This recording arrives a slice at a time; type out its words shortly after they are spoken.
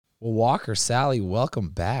Well, Walker, Sally, welcome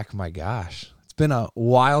back. My gosh. It's been a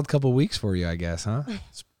wild couple weeks for you, I guess, huh?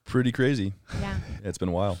 It's pretty crazy. Yeah. It's been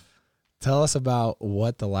a while. Tell us about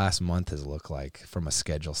what the last month has looked like from a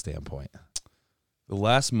schedule standpoint. The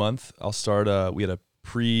last month, I'll start, we had a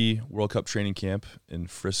pre-World Cup training camp in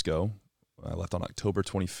Frisco. I left on October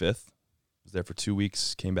 25th. Was there for 2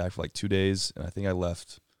 weeks, came back for like 2 days, and I think I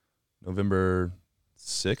left November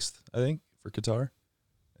 6th, I think, for Qatar.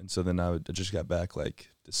 And so then I just got back like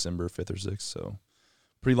December 5th or 6th, so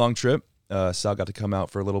pretty long trip. Sal got to come out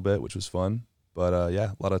for a little bit, which was fun. But,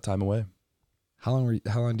 yeah, a lot of time away. How long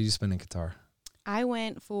did you spend in Qatar? I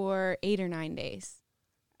went for 8 or 9 days.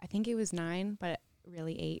 I think it was 9, but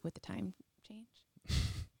really 8 with the time change.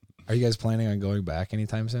 Are you guys planning on going back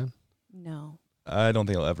anytime soon? No. I don't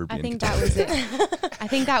think I'll ever be I in think Qatar. that was it. I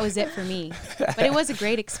think that was it for me. But it was a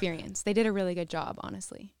great experience. They did a really good job,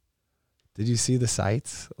 honestly. Did you see the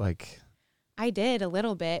sights? I did a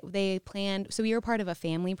little bit. They planned, so we were part of a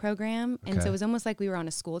family program, and Okay. so it was almost like we were on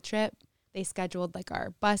a school trip. They scheduled like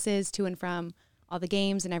our buses to and from all the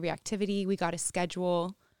games and every activity. We got a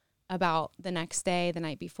schedule about the next day, the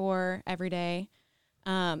night before, every day.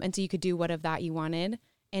 And so you could do what of that you wanted.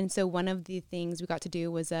 And so one of the things we got to do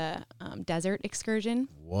was a desert excursion.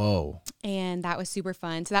 Whoa. And that was super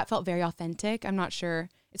fun. So that felt very authentic. I'm not sure.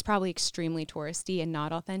 It's probably extremely touristy and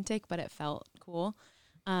not authentic, but it felt cool.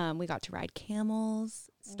 We got to ride camels,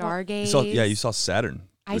 stargaze. You saw Saturn.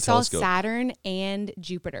 I the saw telescope. Saturn and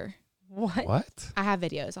Jupiter. What? I have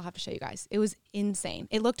videos. I'll have to show you guys. It was insane.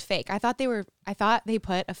 It looked fake. I thought they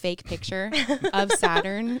put a fake picture of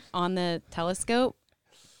Saturn on the telescope,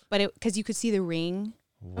 but because you could see the ring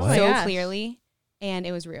What? so clearly, and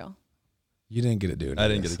it was real. You didn't get to do it. I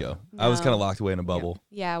didn't get to go. I was No. kind of locked away in a bubble.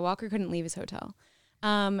 Yeah, Walker couldn't leave his hotel.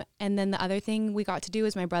 And then the other thing we got to do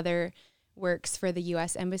is my brother works for the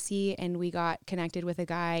U.S. Embassy, and we got connected with a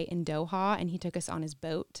guy in Doha, and he took us on his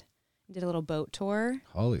boat, did a little boat tour.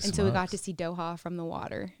 Holy And smokes. so we got to see Doha from the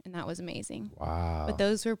water, and that was amazing. Wow. But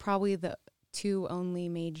those were probably the two only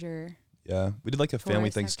major. Yeah. We did like a family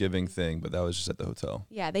Tourist Thanksgiving activities. thing, but that was just at the hotel.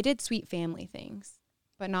 Yeah, they did sweet family things,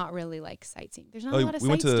 but not really like sightseeing. There's not Oh, a lot of we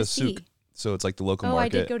went sights to to the see. souk. So it's like the local Oh, I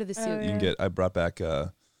market. did go to the souk. I brought back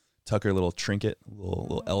Tucker a little trinket, a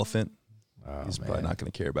little elephant. Oh, He's man. probably not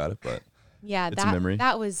going to care about it, but Yeah, It's a memory.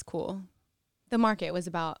 that was cool. The market was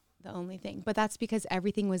about the only thing, but that's because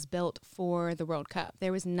everything was built for the World Cup.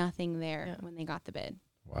 There was nothing there when they got the bid.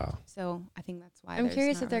 Wow. So I think that's why. I'm there's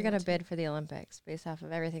curious not if they're really going to much. bid for the Olympics based off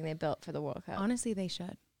of everything they built for the World Cup. Honestly, they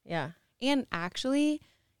should. Yeah. And actually,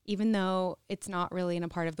 even though it's not really in a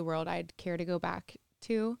part of the world I'd care to go back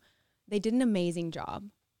to, they did an amazing job.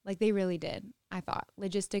 Like they really did. I thought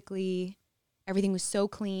logistically, everything was so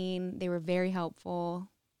clean. They were very helpful.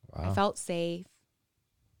 Wow. I felt safe.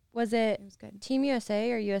 Was It it was good. Team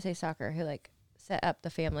USA or USA Soccer who like set up the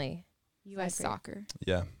family? U.S. soccer.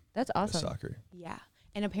 yeah. That's awesome. Soccer. Yeah.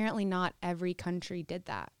 And apparently not every country did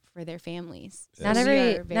that for their families. Yeah. Not So we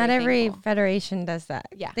every are very not every thankful. federation does that.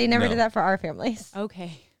 Yeah. They never No. did that for our families.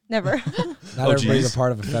 Okay. Never. Not Oh, everybody's geez. a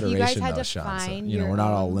part of a federation, had though, to Sean. So, find we're your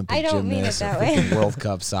not all own- Olympic I don't mean it gymnasts that or way. freaking World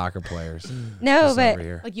Cup soccer players. No, Just but over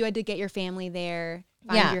here. Like you had to get your family there,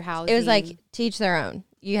 find yeah, your housing. it was like teach their own.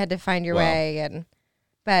 You had to find your Wow. way,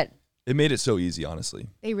 but It made it so easy, honestly.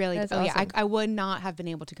 they really. That's Yeah, awesome. I would not have been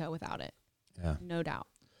able to go without it. Yeah. No doubt.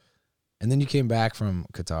 And then you came back from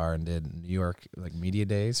Qatar and did New York like media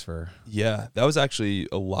days for. Yeah, that was actually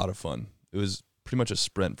a lot of fun. It was pretty much a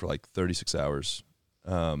sprint for like 36 hours.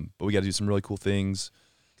 But we got to do some really cool things.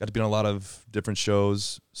 Got to be on a lot of different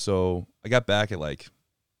shows. So I got back at like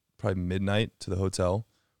probably midnight to the hotel.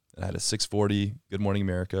 And I had a 6:40 Good Morning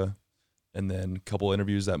America. And then a couple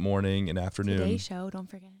interviews that morning and afternoon. Today show, don't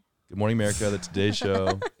forget. Good Morning America, the Today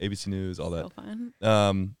Show, ABC News, all that. So fun.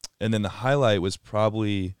 And then the highlight was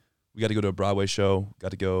probably we got to go to a Broadway show,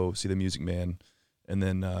 got to go see The Music Man, and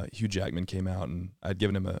then Hugh Jackman came out, and I'd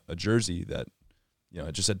given him a jersey that,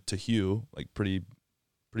 it just said to Hugh, like pretty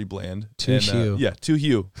bland. To And, Hugh. yeah, to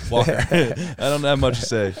Hugh Walker. I don't have much to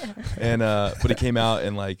say, and but he came out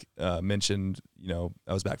and like mentioned,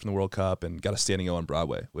 I was back from the World Cup and got a standing O on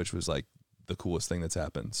Broadway, which was like the coolest thing that's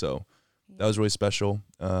happened. So that was really special.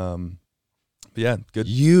 But yeah, good.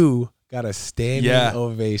 You got a standing Yeah.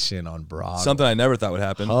 ovation on Broadway. Something I never thought would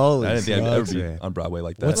happen. Holy I didn't think I'd ever smokes, be man. on Broadway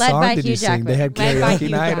like What that. Led song by did Hugh you sing? They had Led by karaoke Hugh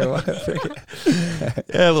night or Jackman. what?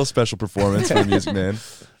 Yeah, a little special performance for Music Man.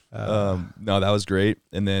 Uh, No, that was great.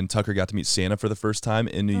 And then Tucker got to meet Santa for the first time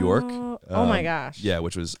in New York. Oh my gosh. Yeah,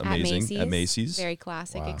 which was amazing at Macy's. Very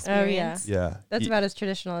classic Wow. experience. Yeah, That's he, about as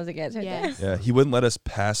traditional as it gets right Yes. there. yeah. He wouldn't let us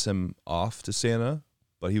pass him off to Santa,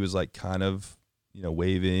 but he was like kind of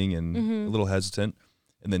waving and Mhm. a little hesitant.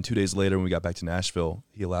 And then 2 days later, when we got back to Nashville,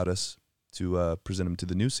 he allowed us to present him to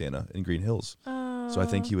the new Santa in Green Hills. So I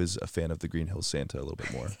think he was a fan of the Green Hills Santa a little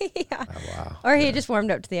bit more. Yeah. Oh, wow. Or he just warmed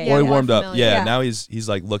up to the idea. Or he more warmed up. familiar. Yeah, Yeah. now he's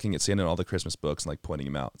like looking at Santa and all the Christmas books and like pointing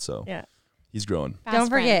him out. So Yeah. he's growing. Fast Don't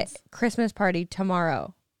forget friends. Christmas party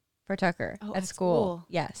tomorrow for Tucker Oh, at at school. school.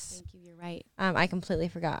 Yes. Thank you. You're right. I completely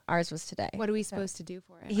forgot. Ours was today. What are we supposed to do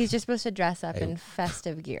for it? He's just supposed to dress up Hey. in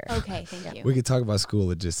festive gear. Okay, thank you. We could talk about school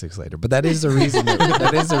logistics later, but that is the reason.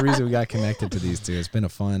 That is the reason we got connected to these two. It's been a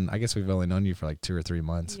fun. I guess we've only known you for like 2 or 3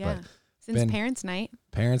 months, Yeah. but Since been- parents' night.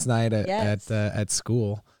 parents' night Yes. at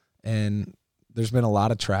school, and there's been a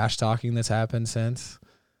lot of trash talking that's happened since.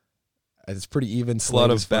 It's pretty even. It's a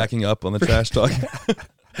lot of backing up on the trash talk.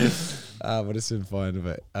 But it's been fun.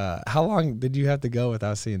 But how long did you have to go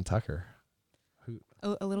without seeing Tucker?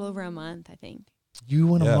 A little over a month, I think. You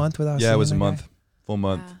went Yeah. a month without. Yeah, seeing it was a that guy? month, full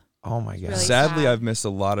month. Yeah. Oh my god! really Sadly, sad. I've missed a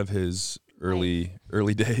lot of his early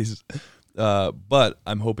days, but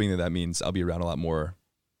I'm hoping that means I'll be around a lot more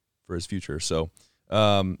for his future. So,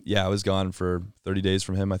 I was gone for 30 days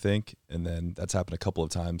from him, I think, and then that's happened a couple of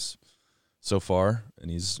times so far, and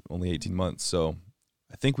he's only 18 months. So,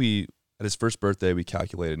 I think at his first birthday we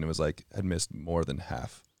calculated, and it was like had missed more than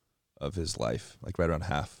half of his life, like right around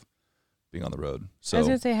half, being on the road. So I was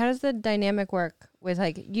gonna say, how does the dynamic work with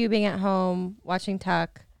like you being at home watching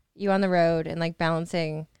Tuck, you on the road, and like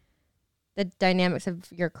balancing the dynamics of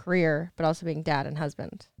your career, but also being dad and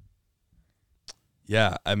husband?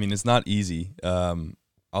 Yeah, I mean, it's not easy.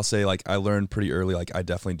 I'll say, like, I learned pretty early, like, I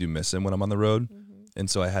definitely do miss him when I'm on the road. And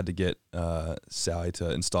so I had to get Sally to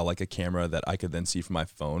install, like, a camera that I could then see from my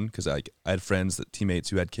phone, because I had teammates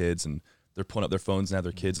who had kids, and they're pulling up their phones and have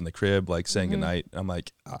their kids in the crib, like, saying goodnight. I'm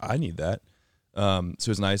like, I need that.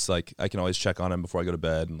 So it's nice, like, I can always check on him before I go to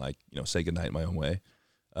bed and, like, say goodnight in my own way,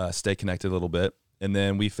 stay connected a little bit. And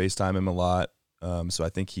then we FaceTime him a lot. So I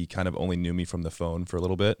think he kind of only knew me from the phone for a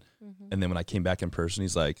little bit. And then when I came back in person,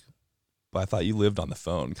 he's like, but I thought you lived on the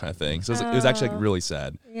phone, kind of thing. So it was actually like really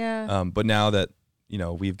sad. Yeah. But now that,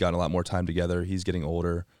 we've gotten a lot more time together, he's getting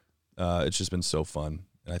older. It's just been so fun.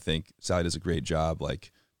 And I think Sally does a great job,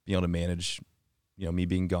 like being able to manage, me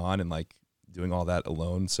being gone and like doing all that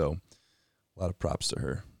alone. So a lot of props to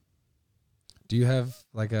her. Do you have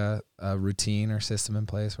like a routine or system in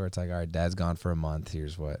place where it's like, all right, Dad's gone for a month.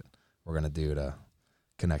 Here's what we're gonna do to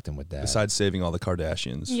connect him with Dad. Besides saving all the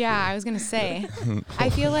Kardashians. Yeah, I was going to say.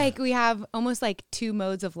 I feel like we have almost like 2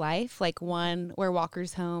 modes of life, like one where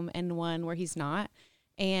Walker's home and one where he's not.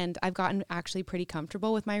 And I've gotten actually pretty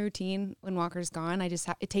comfortable with my routine when Walker's gone.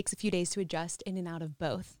 It takes a few days to adjust in and out of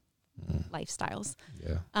both lifestyles.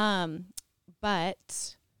 Yeah.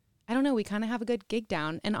 But I don't know, we kind of have a good gig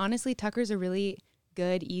down. And honestly, Tucker's a really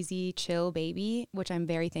good, easy, chill baby, which I'm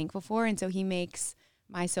very thankful for. And so he makes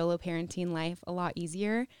my solo parenting life a lot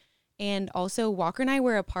easier. And also Walker and I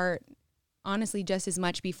were apart, honestly, just as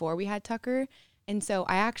much before we had Tucker. And so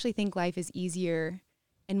I actually think life is easier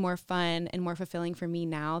and more fun and more fulfilling for me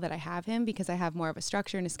now that I have him, because I have more of a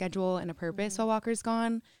structure and a schedule and a purpose while Walker's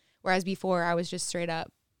gone. Whereas before I was just straight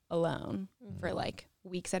up alone for like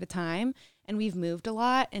weeks at a time. And we've moved a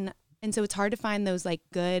lot. And so it's hard to find those like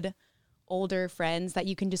good older friends that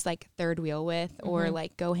you can just like third wheel with or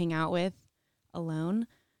like go hang out with alone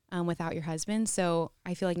without your husband. So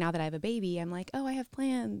I feel like now that I have a baby, I'm like, oh, I have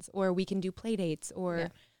plans, or we can do play dates, or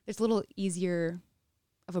there's a little easier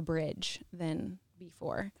of a bridge than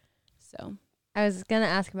before. So I was gonna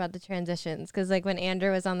ask about the transitions, because like when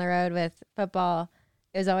Andrew was on the road with football,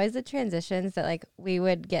 it was always the transitions that like we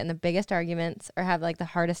would get in the biggest arguments or have like the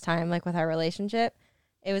hardest time like with our relationship.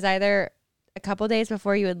 It was either a couple days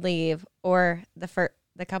before you would leave or the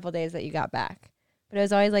couple days that you got back. But it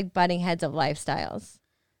was always like butting heads of lifestyles.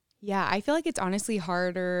 yeah, I feel like it's honestly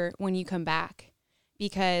harder when you come back,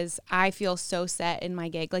 because I feel so set in my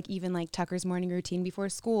gig, like even like Tucker's morning routine before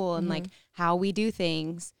school and like how we do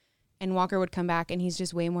things. And Walker would come back and he's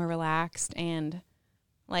just way more relaxed and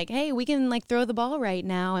like, hey, we can like throw the ball right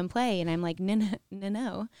now and play. And I'm like,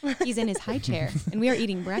 no, he's in his high chair and we are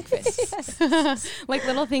eating breakfast. Like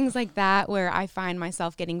little things like that where I find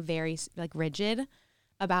myself getting very like rigid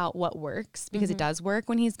about what works, because it does work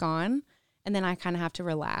when he's gone. And then I kind of have to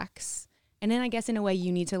relax. And then I guess in a way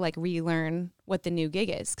you need to like relearn what the new gig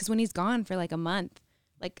is. Because when he's gone for like a month,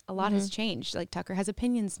 like a lot has changed. Like Tucker has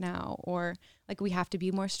opinions now, or like we have to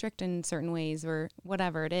be more strict in certain ways, or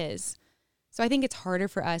whatever it is. So I think it's harder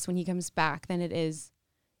for us when he comes back than it is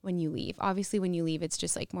when you leave. Obviously when you leave, it's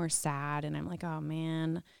just like more sad. And I'm like, oh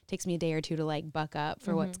man, it takes me a day or two to like buck up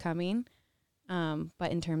for what's coming.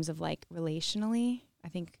 But in terms of like relationally, I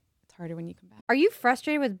think it's harder when you come back. Are you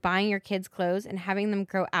frustrated with buying your kids clothes and having them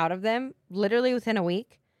grow out of them literally within a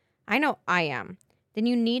week? I know I am. Then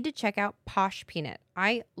you need to check out Posh Peanut.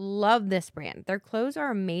 I love this brand. Their clothes are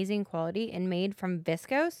amazing quality and made from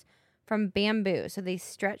viscose from bamboo, so they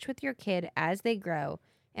stretch with your kid as they grow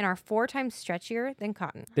and are 4 times stretchier than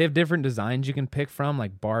cotton. They have different designs you can pick from,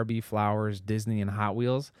 like Barbie, Flowers, Disney, and Hot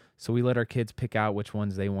Wheels. So we let our kids pick out which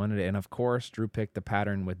ones they wanted. And of course, Drew picked the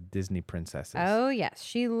pattern with Disney princesses. Oh, yes.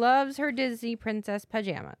 She loves her Disney princess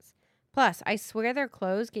pajamas. Plus, I swear their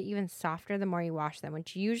clothes get even softer the more you wash them,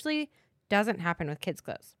 which usually doesn't happen with kids'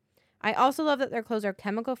 clothes. I also love that their clothes are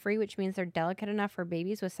chemical-free, which means they're delicate enough for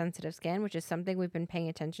babies with sensitive skin, which is something we've been paying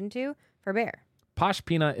attention to for Bear. Posh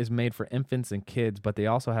Peanut is made for infants and kids, but they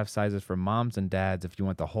also have sizes for moms and dads if you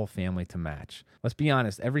want the whole family to match. Let's be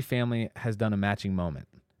honest, every family has done a matching moment.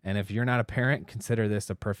 And if you're not a parent, consider this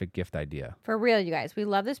a perfect gift idea. For real, you guys, we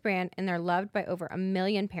love this brand, and they're loved by over 1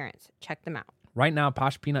 million parents. Check them out. Right now,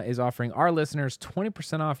 Posh Peanut is offering our listeners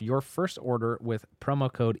 20% off your first order with promo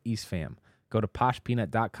code EastFam. Go to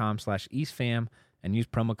poshpeanut.com/EastFam and use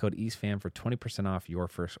promo code EastFam for 20% off your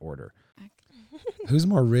first order. Who's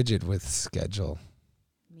more rigid with schedule?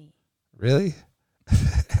 Me. Really?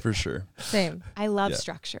 For sure. Same. I love Yeah.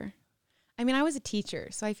 structure. I mean, I was a teacher,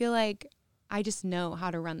 so I feel like I just know how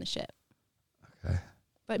to run the ship. Okay.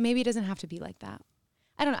 But maybe it doesn't have to be like that.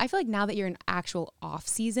 I don't know. I feel like now that you're in actual off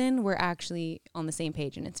season, we're actually on the same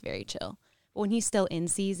page and it's very chill. But when he's still in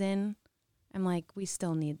season, I'm like, we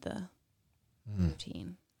still need the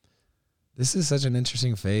routine. This is such an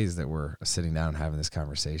interesting phase that we're sitting down and having this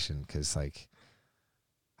conversation because, like,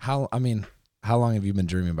 how long have you been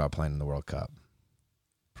dreaming about playing in the World Cup?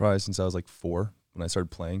 Probably since I was like 4 when I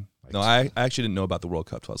started playing. Like, No, I actually didn't know about the World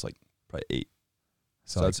Cup till I was like probably 8.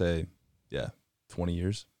 So like, I'd say, 20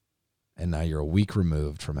 years. and now you're a week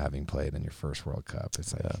removed from having played in your first World Cup.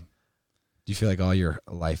 It's like, Yeah. do you feel like all your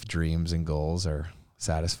life dreams and goals are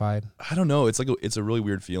satisfied? I don't know. It's like it's a really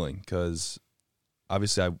weird feeling because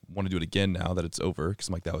obviously I want to do it again now that it's over because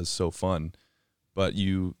I'm like, that was so fun. But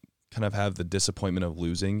you kind of have the disappointment of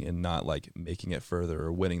losing and not like making it further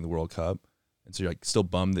or winning the World Cup. And so you're like still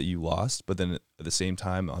bummed that you lost. But then at the same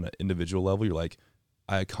time, on an individual level, you're like,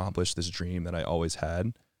 I accomplished this dream that I always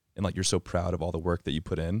had. And like, you're so proud of all the work that you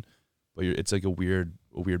put in, but it's like a weird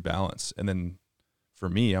balance. And then for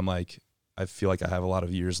me, I'm like, I feel like I have a lot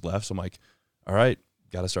of years left. So I'm like, all right,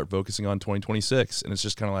 got to start focusing on 2026. And it's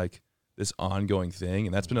just kind of like this ongoing thing.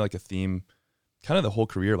 And that's been like a theme kind of the whole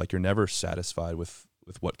career. Like, you're never satisfied with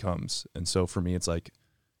what comes. And so for me, it's like,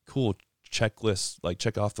 cool, checklist, like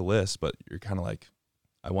check off the list, but you're kind of like,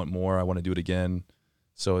 I want more. I want to do it again.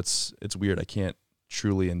 So it's weird. I can't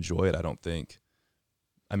truly enjoy it, I don't think.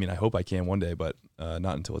 I mean, I hope I can one day, but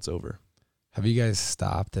not until it's over. Have you guys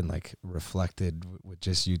stopped and like reflected with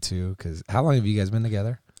just you two? Because how long have you guys been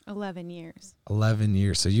together? 11 years. 11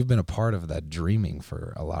 years. So you've been a part of that dreaming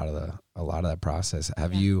for a lot of that process.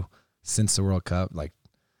 Have you, since the World Cup, like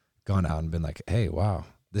gone out and been like, hey, wow,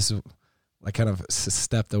 this is like kind of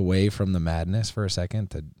stepped away from the madness for a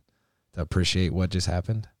second to appreciate what just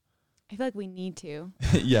happened? I feel like we need to.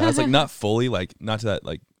 Yeah, it's like not fully, like not to that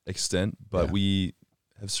like extent, but Yeah. we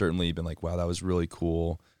have certainly been like, wow, that was really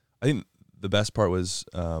cool. I think the best part was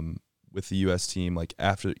with the U.S. team, like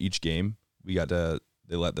after each game,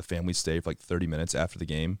 they let the family stay for like 30 minutes after the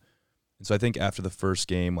game. And so I think after the first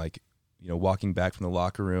game, like, you know, walking back from the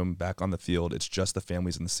locker room, back on the field, it's just the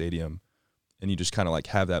families in the stadium. And you just kind of like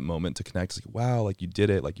have that moment to connect. It's like, wow, like you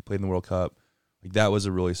did it. Like you played in the World Cup. Like that was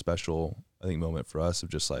a really special, I think, moment for us of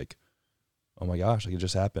just like, oh my gosh, like it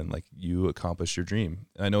just happened. Like you accomplished your dream.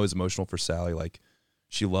 And I know it's emotional for Sally. Like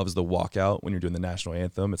she loves the walkout when you're doing the national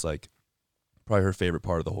anthem. It's like probably her favorite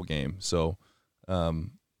part of the whole game. So,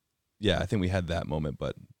 yeah, I think we had that moment,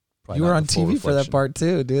 but probably You were not on the full TV for that reflection. part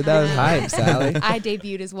too, dude. That was hype, Sally. I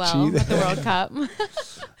debuted as well Gee. at the World Cup.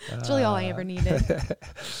 That's really all I ever needed.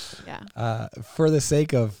 Yeah. For the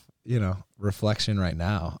sake of, reflection right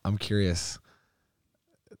now, I'm curious,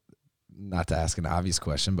 not to ask an obvious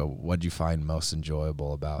question, but what did you find most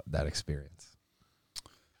enjoyable about that experience?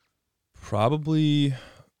 Probably,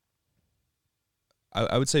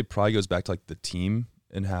 I would say probably goes back to like the team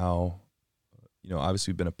and how,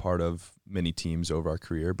 obviously we've been a part of many teams over our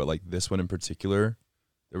career, but like this one in particular,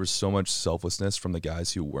 there was so much selflessness from the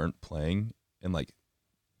guys who weren't playing. And like,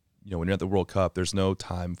 when you're at the World Cup, there's no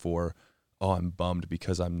time for, oh, I'm bummed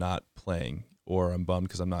because I'm not playing or I'm bummed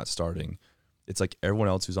because I'm not starting. It's like everyone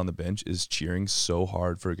else who's on the bench is cheering so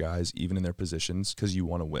hard for guys, even in their positions, because you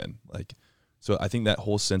want to win. Like, so I think that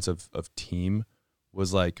whole sense of team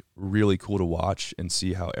was like really cool to watch and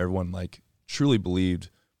see how everyone like truly believed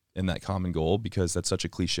in that common goal, because that's such a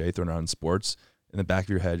cliche thrown around in sports. In the back of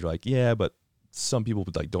your head, you're like, yeah, but some people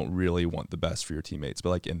like don't really want the best for your teammates, but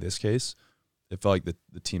like in this case, it felt like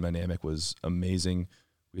the team dynamic was amazing.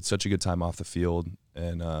 We had such a good time off the field,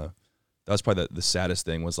 and that was probably the saddest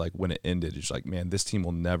thing was like when it ended. It's like, man, this team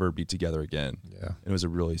will never be together again. Yeah, and it was a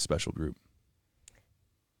really special group.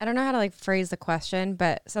 I don't know how to like phrase the question,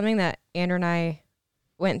 but something that Andrew and I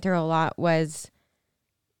went through a lot was,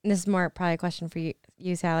 and this is more probably a question for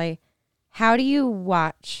you, Sally. How do you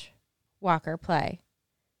watch Walker play?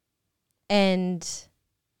 And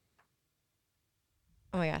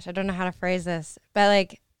oh my gosh, I don't know how to phrase this, but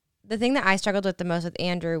like the thing that I struggled with the most with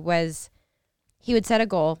Andrew was he would set a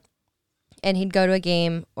goal and he'd go to a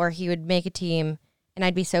game or he would make a team and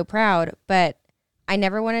I'd be so proud, but I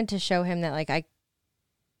never wanted to show him that like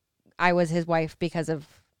I was his wife because of,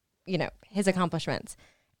 you know, his accomplishments.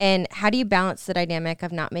 And how do you balance the dynamic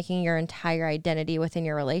of not making your entire identity within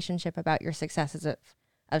your relationship about your successes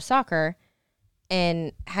of soccer?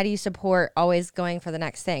 And how do you support always going for the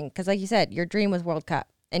next thing? Because like you said, your dream was World Cup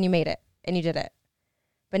and you made it and you did it.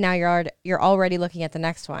 But now you're already looking at the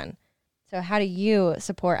next one. So how do you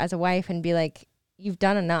support as a wife and be like, you've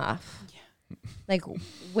done enough? Yeah. Like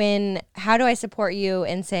how do I support you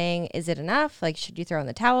in saying, is it enough? Like, should you throw in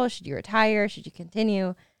the towel? Should you retire? Should you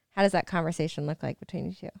continue? How does that conversation look like between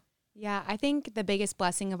you two? Yeah, I think the biggest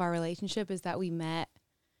blessing of our relationship is that we met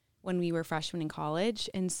when we were freshmen in college.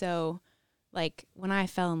 And so, like, when I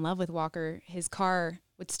fell in love with Walker, his car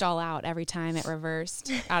would stall out every time it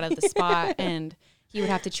reversed out of the spot. And he would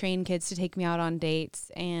have to train kids to take me out on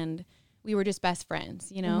dates. And we were just best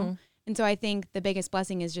friends, you know? Mm-hmm. And so I think the biggest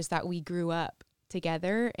blessing is just that we grew up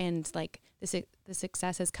together. And, like, the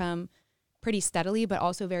success has come pretty steadily, but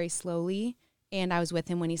also very slowly. And I was with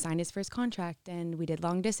him when he signed his first contract and we did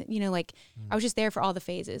long distance, you know, like I was just there for all the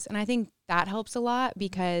phases. And I think that helps a lot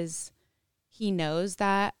because he knows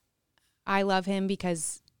that I love him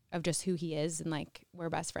because of just who he is and like we're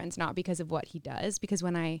best friends, not because of what he does. Because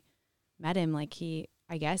when I met him, like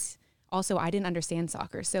I guess also I didn't understand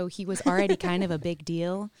soccer. So he was already kind of a big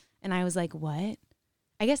deal. And I was like, what?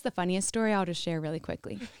 I guess the funniest story I'll just share really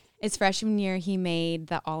quickly is freshman year, he made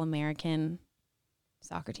the All-American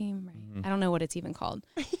soccer team, right? Mm-hmm. I don't know what it's even called.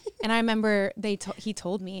 And I remember he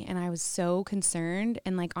told me and I was so concerned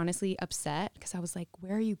and like honestly upset because I was like,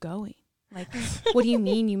 where are you going? Like, what do you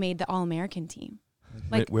mean you made the All-American team?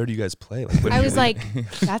 Like, where do you guys play? Like, I was like,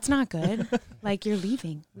 that's not good. Like, you're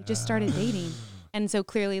leaving. We just started dating. And so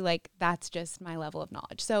clearly like that's just my level of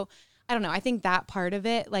knowledge. So I don't know. I think that part of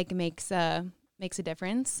it like makes a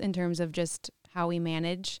difference in terms of just how we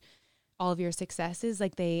manage all of your successes.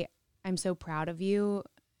 Like I'm so proud of you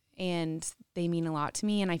and they mean a lot to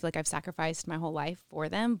me. And I feel like I've sacrificed my whole life for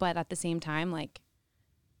them. But at the same time, like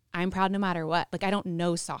I'm proud no matter what. Like I don't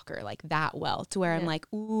know soccer like that well to where I'm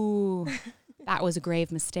like, ooh, that was a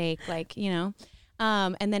grave mistake. Like, you know,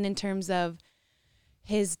 and then in terms of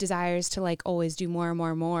his desires to like always do more and more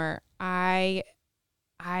and more, I'm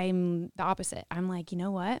the opposite. I'm like, you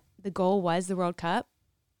know what? The goal was the World Cup.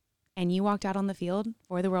 And you walked out on the field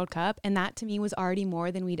for the World Cup. And that to me was already more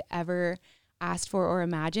than we'd ever asked for or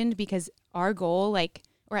imagined because our goal, like,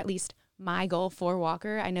 or at least my goal for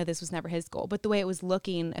Walker, I know this was never his goal, but the way it was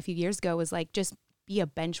looking a few years ago was like, just be a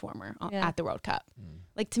bench warmer at the World Cup. Mm.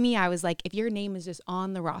 Like to me, I was like, if your name is just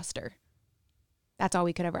on the roster, that's all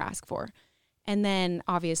we could ever ask for. And then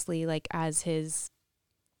obviously like as his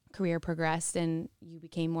career progressed and you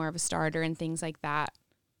became more of a starter and things like that,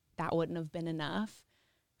 that wouldn't have been enough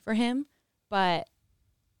for him. But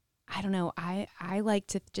I don't know. I like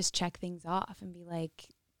to just check things off and be like,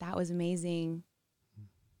 that was amazing.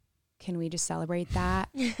 Can we just celebrate that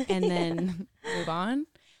and then move on?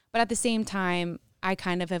 But at the same time, I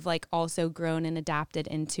kind of have like also grown and adapted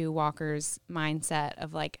into Walker's mindset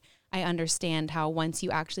of like, I understand how once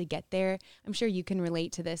you actually get there, I'm sure you can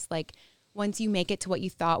relate to this. Like once you make it to what you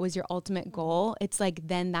thought was your ultimate goal, it's like,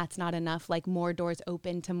 then that's not enough. Like more doors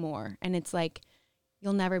open to more. And it's like,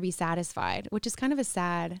 you'll never be satisfied, which is kind of a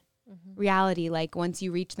sad reality. Like once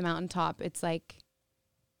you reach the mountaintop, it's like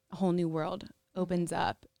a whole new world opens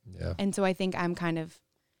up. Yeah. And so I think I'm kind of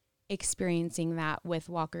experiencing that with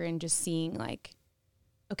Walker and just seeing like,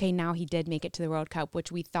 okay, now he did make it to the World Cup,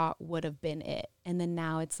 which we thought would have been it. And then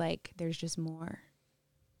now it's like, there's just more.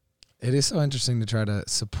 It is so interesting to try to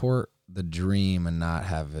support the dream and not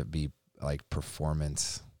have it be like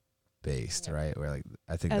performance based, right? Where like,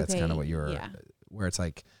 I think that's kind of what you're, where it's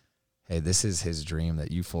like, hey, this is his dream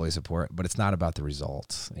that you fully support, but it's not about the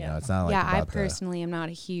results. You know, it's not like I personally am not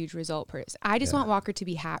a huge result person. I just want Walker to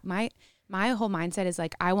be happy. My whole mindset is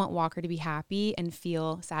like, I want Walker to be happy and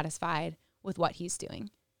feel satisfied with what he's doing.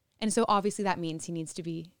 And so obviously that means he needs to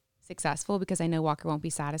be successful because I know Walker won't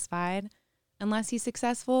be satisfied unless he's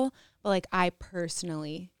successful. But like I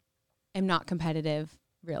personally am not competitive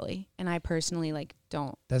really. And I personally like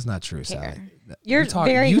don't. That's not true, care. Sally. You're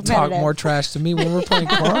very You talk competitive. more trash to me when we're playing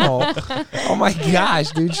cornhole. Oh my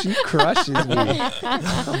gosh, dude, she crushes me.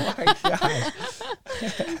 Oh my gosh.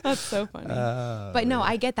 That's so funny. But no,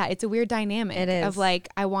 I get that. It's a weird dynamic It is. of like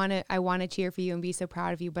I want to cheer for you and be so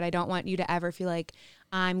proud of you, but I don't want you to ever feel like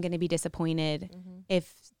I'm going to be disappointed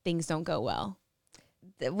if things don't go well.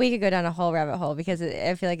 We could go down a whole rabbit hole because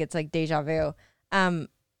I feel like it's like deja vu.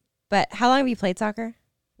 But how long have you played soccer?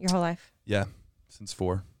 Your whole life? Yeah, since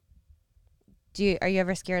 4. Are you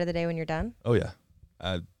ever scared of the day when you're done? Oh yeah,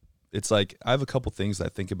 it's like I have a couple things that I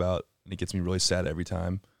think about, and it gets me really sad every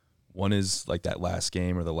time. One is like that last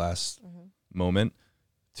game or the last moment.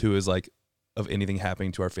 2 is like of anything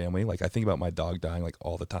happening to our family. Like I think about my dog dying like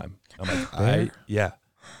all the time. I'm like,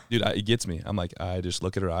 dude, it gets me. I'm like, I just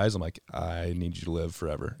look at her eyes. I'm like, I need you to live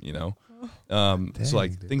forever, you know? So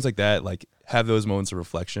like dude. things like that, like have those moments of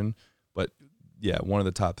reflection. But yeah, one of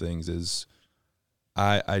the top things is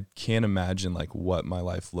I can't imagine like what my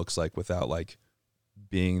life looks like without like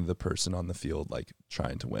being the person on the field, like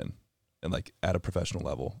trying to win and like at a professional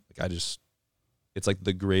level. Like it's like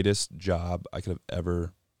the greatest job I could have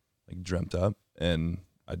ever like dreamt up. And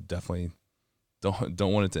I definitely don't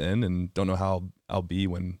want it to end and don't know how I'll be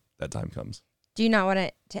when that time comes. Do you not want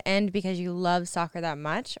it to end because you love soccer that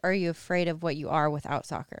much? Or are you afraid of what you are without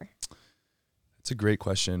soccer? It's a great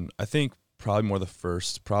question. I think probably more the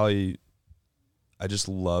first. Probably I just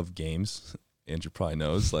love games. Andrew probably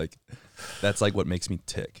knows. Like that's like what makes me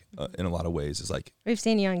tick in a lot of ways. Is like We've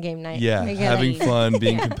seen you on game night. yeah, We get having it. fun,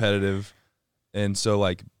 being Yeah. competitive, and so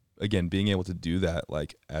like again, being able to do that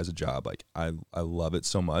like as a job, like I love it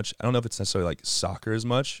so much. I don't know if it's necessarily like soccer as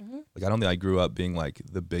much. Like I don't think I grew up being like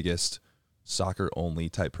the biggest soccer only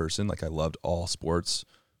type person. Like I loved all sports,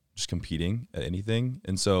 just competing at anything,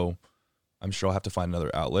 and so I'm sure I'll have to find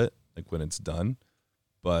another outlet like when it's done.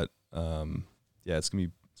 But yeah, it's gonna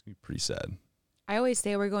be pretty sad. I always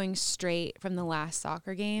say we're going straight from the last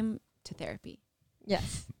soccer game to therapy.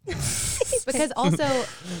 Yes. Because also,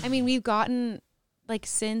 I mean, we've gotten like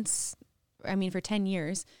for 10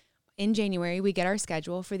 years in January, we get our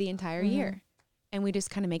schedule for the entire year and we just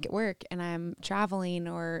kind of make it work. And I'm traveling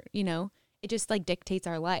or, you know, it just like dictates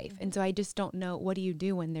our life. And so I just don't know, what do you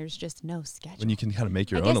do when there's just no schedule? When you can kind of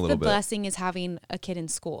make your I own guess a little the bit. blessing is having a kid in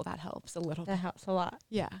school. That helps a little That bit. helps a lot.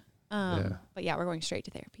 Yeah. Yeah. But yeah, we're going straight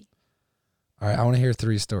to therapy. All right, I want to hear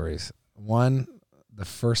 3 stories. One, the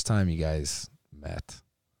first time you guys met.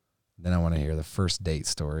 Then I want to hear the first date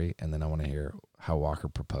story, and then I want to hear how Walker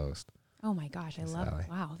proposed. Oh my gosh, I love Sally. it.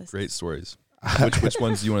 Wow. This Great stories. Which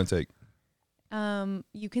ones do you want to take?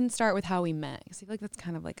 you can start with how we met, because I feel like that's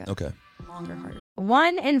kind of like a Okay. longer, harder.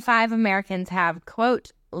 1 in 5 Americans have,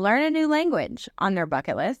 quote, learn a new language on their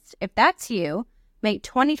bucket list. If that's you, make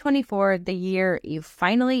 2024 the year you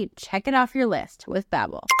finally check it off your list with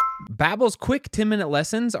Babbel. Babbel's quick 10-minute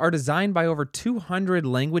lessons are designed by over 200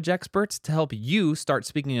 language experts to help you start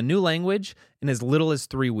speaking a new language in as little as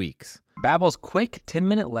 3 weeks. Babbel's quick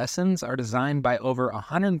 10-minute lessons are designed by over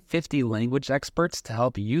 150 language experts to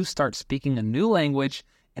help you start speaking a new language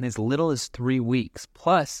in as little as 3 weeks.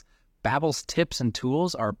 Plus, Babbel's tips and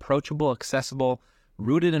tools are approachable, accessible,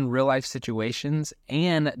 rooted in real-life situations,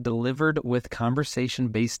 and delivered with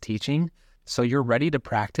conversation-based teaching, so you're ready to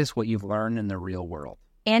practice what you've learned in the real world.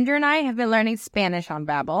 Andrew and I have been learning Spanish on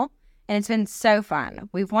Babbel, and it's been so fun.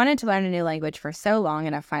 We've wanted to learn a new language for so long,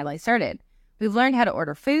 and I've finally started. We've learned how to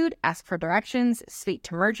order food, ask for directions, speak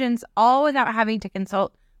to merchants, all without having to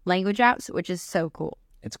consult language apps, which is so cool.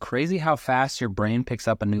 It's crazy how fast your brain picks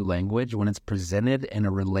up a new language when it's presented in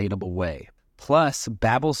a relatable way. Plus,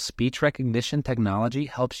 Babbel's speech recognition technology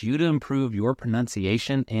helps you to improve your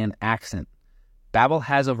pronunciation and accent. Babbel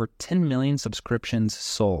has over 10 million subscriptions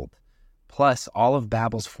sold. Plus, all of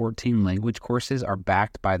Babbel's 14 language courses are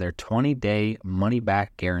backed by their 20-day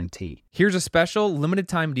money-back guarantee. Here's a special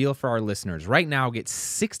limited-time deal for our listeners. Right now, get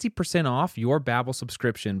 60% off your Babbel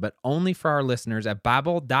subscription, but only for our listeners at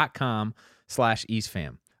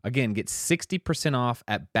babbel.com/EastFam. Again, get 60% off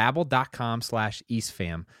at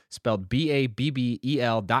babbel.com/EastFam, spelled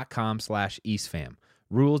BABBEL.com/EastFam.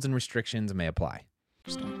 Rules and restrictions may apply.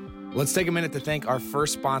 Let's take a minute to thank our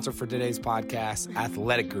first sponsor for today's podcast,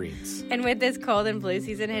 Athletic Greens. And with this cold and flu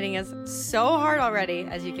season hitting us so hard already,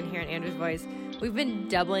 as you can hear in Andrew's voice, we've been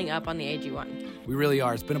doubling up on the AG1. We really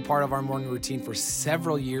are. It's been a part of our morning routine for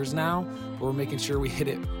several years now, but we're making sure we hit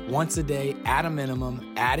it once a day at a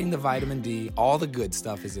minimum, adding the vitamin D. All the good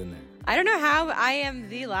stuff is in there. I don't know how I am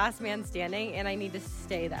the last man standing, and I need to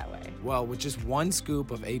stay that way. Well, with just one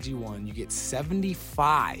scoop of AG1, you get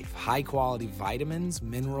 75 high-quality vitamins,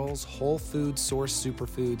 minerals, whole food source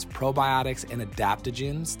superfoods, probiotics, and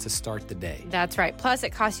adaptogens to start the day. That's right. Plus, it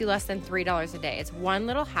costs you less than $3 a day. It's one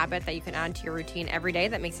little habit that you can add to your routine every day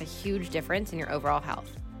that makes a huge difference in your overall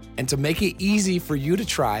health. And to make it easy for you to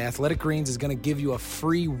try, Athletic Greens is going to give you a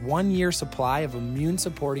free 1-year supply of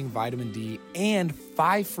immune-supporting vitamin D and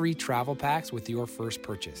 5 free travel packs with your first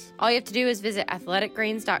purchase. All you have to do is visit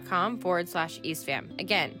athleticgreens.com/EastFam.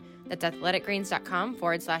 Again, that's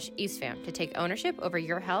athleticgreens.com/EastFam to take ownership over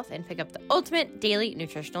your health and pick up the ultimate daily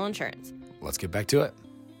nutritional insurance. Let's get back to it.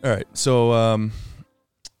 All right. So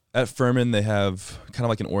at Furman, they have kind of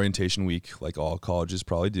like an orientation week, like all colleges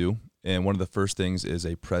probably do. And one of the first things is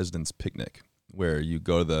a president's picnic, where you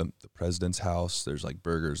go to the president's house. There's like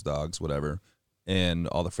burgers, dogs, whatever. And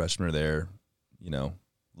all the freshmen are there, you know,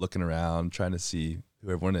 looking around, trying to see who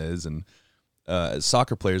everyone is. And as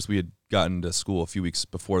soccer players, we had gotten to school a few weeks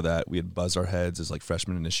before that. We had buzzed our heads as like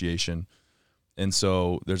freshman initiation. And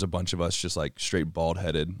so there's a bunch of us just like straight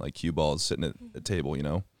bald-headed, like cue balls sitting at the table, you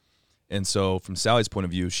know. And so from Sally's point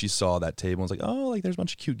of view, she saw that table and was like, oh, like there's a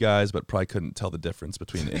bunch of cute guys, but probably couldn't tell the difference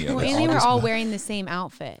between any of us. And they were all wearing the same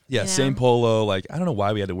outfit. Yeah, you know? same polo. Like, I don't know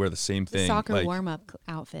why we had to wear the same The thing. soccer like, warm-up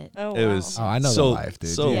outfit. Oh, it was Oh, I know so, the life, dude.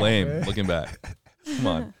 so Yeah. lame looking back. Come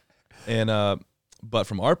on. And but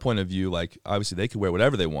from our point of view, like obviously they could wear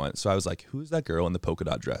whatever they want. So I was like, who's that girl in the polka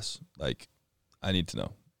dot dress? Like, I need to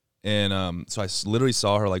know. And so I literally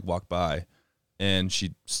saw her like walk by, and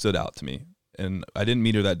she stood out to me. And I didn't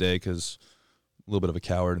meet her that day because a little bit of a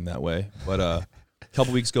coward in that way. But a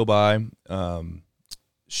couple weeks go by.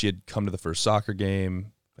 She had come to the first soccer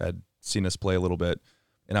game, had seen us play a little bit,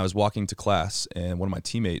 and I was walking to class, and one of my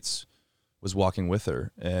teammates was walking with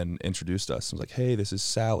her and introduced us. I was like, hey, this is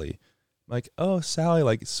Sally. I'm like, oh, Sally,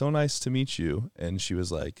 like, so nice to meet you. And she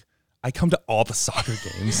was like, I come to all the soccer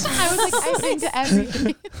games. I was like, I've been to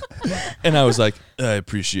everything. And I was like, I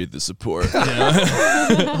appreciate the support. You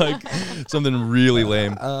know? Like something really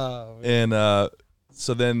lame. And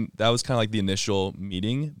so then that was kind of like the initial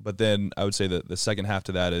meeting. But then I would say that the second half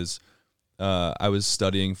to that is I was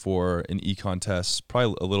studying for an econ test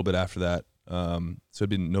probably a little bit after that. So it'd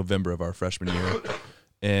been November of our freshman year.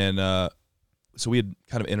 And so we had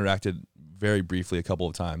kind of interacted very briefly a couple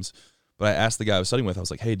of times. But I asked the guy I was studying with, I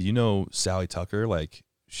was like, hey, do you know Sally Tucker? Like,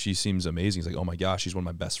 she seems amazing. He's like, oh my gosh, she's one of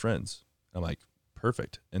my best friends. I'm like,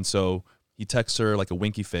 perfect. And so he texts her like a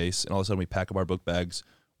winky face, and all of a sudden we pack up our book bags,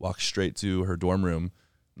 walk straight to her dorm room,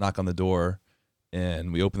 knock on the door,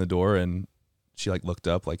 and we open the door, and she like looked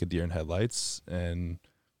up like a deer in headlights and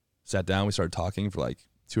sat down. We started talking for like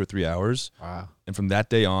 2 or 3 hours. Wow. And from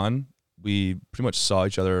that day on, we pretty much saw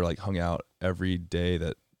each other, like hung out every day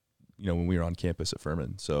that, you know, when we were on campus at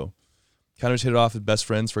Furman. So kind of just hit it off as best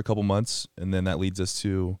friends for a couple months, and then that leads us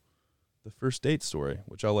to the first date story,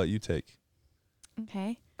 which I'll let you take.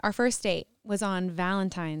 Okay. Our first date was on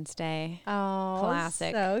Valentine's Day. Oh,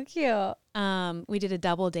 Classic. So cute. We did a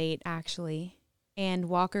double date, actually, and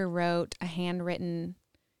Walker wrote a handwritten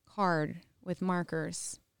card with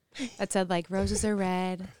markers that said, like, roses are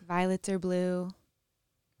red, violets are blue.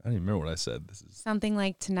 I don't even remember what I said. This is Something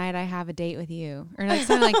like, tonight I have a date with you, or like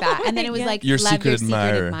something like that. And then it was like, Your love secret your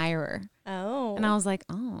admirer. secret admirer. Oh. And I was like,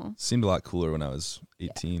 oh. seemed a lot cooler when I was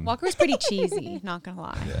 18. Walker was pretty cheesy, not gonna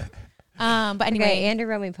lie. Yeah. But anyway, Okay, Andrew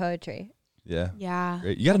wrote me poetry. Yeah. yeah,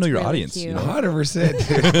 Great. You got to know your really audience. cute. You know?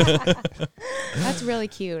 100%. that's really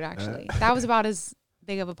cute. Actually, that was about as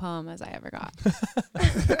big of a poem as I ever got.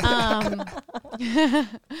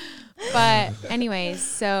 But anyways,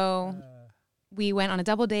 so we went on a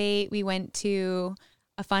double date. We went to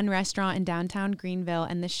a fun restaurant in downtown Greenville,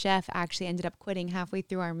 and the chef actually ended up quitting halfway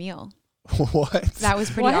through our meal. What? That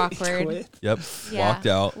was pretty awkward. Yep. Yeah. Walked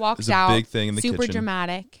out. Walked it was a out. big thing in the Super kitchen.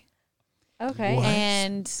 dramatic. Okay. What?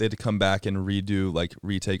 And They had to come back and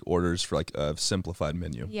retake orders for like a simplified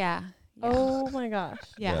menu. yeah. Oh my gosh.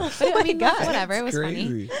 Yeah. Yeah. But I mean, whatever. It was funny.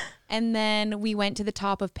 Crazy. And then we went to the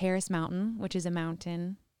top of Paris Mountain, which is a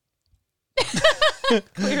mountain.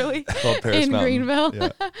 Clearly. Called Paris in Mountain. Greenville.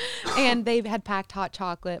 Yeah. And they had packed hot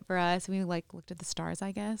chocolate for us. We like looked at the stars,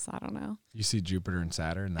 I guess. I don't know. You see Jupiter and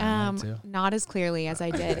Saturn that night too? Not as clearly as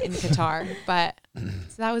I did in Qatar, but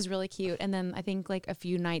so that was really cute. And then I think like a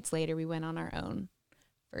few nights later we went on our own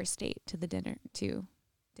first date to dinner. You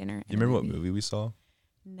and a remember what movie we saw?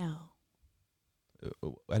 No.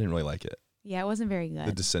 I didn't really like it. Yeah, it wasn't very The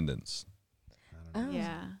good. Descendants. Oh.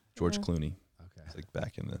 Yeah. George Yeah. Clooney. Okay. It's like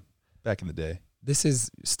back in the day. This is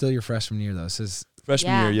still your freshman year though. This is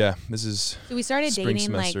Freshman Yeah. year, yeah. This is So we started spring dating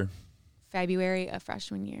semester. like February of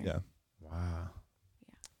freshman year. Yeah. Wow.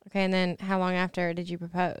 Okay, and then how long after did you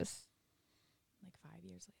propose? Like 5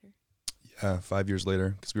 years later. Yeah, 5 years later,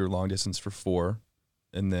 because we were long distance for 4,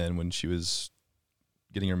 and then when she was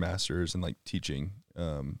getting her master's and like teaching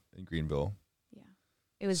in Greenville. Yeah.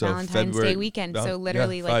 It was So Valentine's February- Day weekend. yeah, So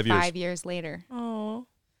literally 5 like years. 5 years later. Oh.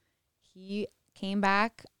 He came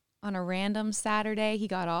back on a random Saturday. He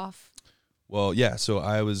got off. Well, yeah, so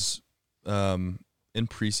I was in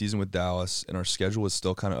preseason with Dallas, and our schedule was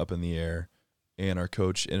still kind of up in the air, and our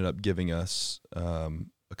coach ended up giving us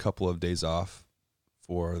a couple of days off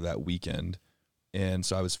for that weekend. And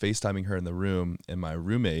so I was FaceTiming her in the room, and my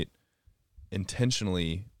roommate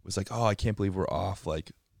intentionally was like, oh, I can't believe we're off,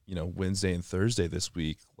 like, you know, Wednesday and Thursday this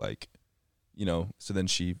week. Like, you know, so then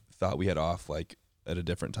she thought we had off like at a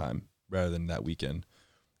different time rather than that weekend.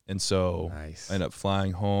 And so Nice. I ended up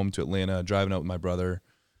flying home to Atlanta, driving out with my brother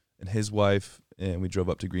and his wife, and we drove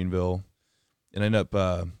up to Greenville. And I ended up,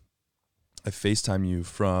 I FaceTimed you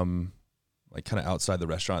from like kind of outside the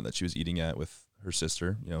restaurant that she was eating at with her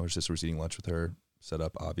sister. You know, her sister was eating lunch with her, set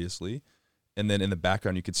up obviously. And then in the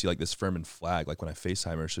background, you could see like this Furman flag, like when I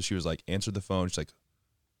FaceTime her. So she was like, answered the phone. She's like,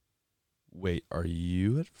 wait, are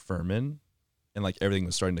you at Furman? And like everything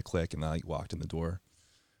was starting to click, and I like walked in the door.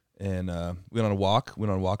 And we went on a walk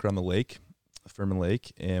around the lake, Furman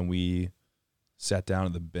Lake, and we sat down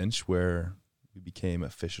at the bench where we became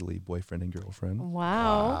officially boyfriend and girlfriend.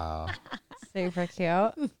 Wow. Super cute.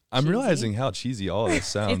 I'm Cheesy. realizing how cheesy all of this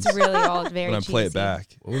sounds It's really all very when I play it cheesy.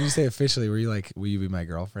 back. What would you say officially? Were you like, will you be my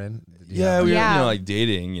girlfriend? Did you Yeah, have, we were, Yeah. you know, like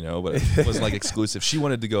dating, you know, but it wasn't like exclusive. She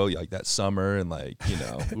wanted to go like that summer, and like, you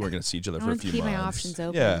know, we weren't going to see each other I for a wanted to few keep months. my options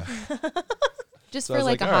open. Yeah. Just So I for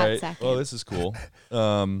was like a all hot right, second. well, this is cool.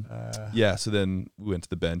 Yeah, so then we went to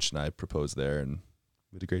the bench, and I proposed there, and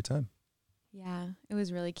we had a great time. Yeah, it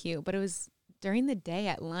was really cute, but it was during the day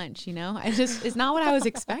at lunch, you know? It's not what I was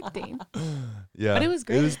expecting. Yeah. But it was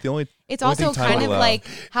It was great. the only It's Only thing also time kind will of allow. like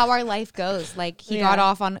how our life goes. Like he Yeah.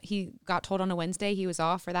 got told on a Wednesday he was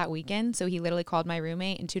off for that weekend. So he literally called my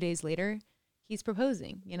roommate, and 2 days later he's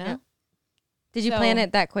proposing, you know? Yeah. Did you So- plan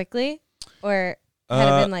it that quickly? Or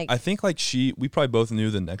had it been like I think like we probably both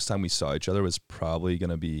knew the next time we saw each other was probably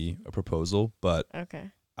going to be a proposal, but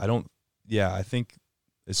okay. I think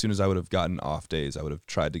as soon as I would have gotten off days, I would have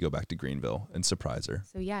tried to go back to Greenville and surprise her.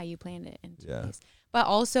 So yeah, you planned it in 2 Yeah. days. But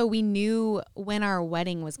also we knew when our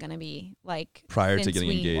wedding was going to be, like Prior to since getting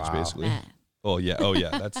we engaged, Wow. basically. met. Oh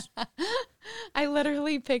yeah. That's I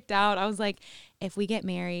literally picked out, I was like, if we get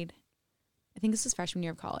married, I think this was freshman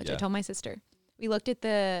year of college. I Yeah. told my sister, we looked at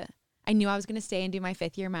I knew I was going to stay and do my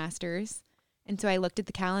 5th year master's. And so I looked at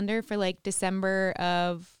the calendar for like December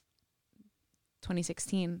of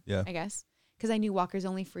 2016, Yeah. I guess. Because I knew Walker's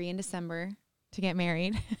only free in December to get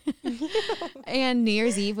married. And New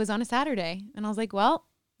Year's Eve was on a Saturday. And I was like, well,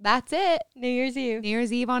 that's it. New Year's Eve. New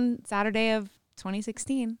Year's Eve on Saturday of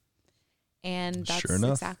 2016. And that's Sure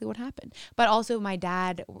enough. exactly what happened. But also my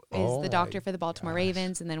dad is Oh the doctor my for the Baltimore gosh.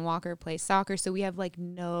 Ravens, and then Walker plays soccer. So we have like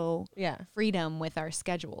no Yeah. freedom with our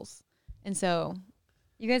schedules. And so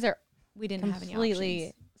You guys are we didn't have any completely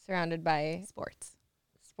options. surrounded by Sports.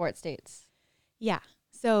 sports dates. Yeah.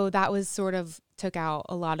 So that was sort of took out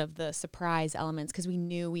a lot of the surprise elements because we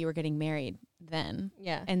knew we were getting married then.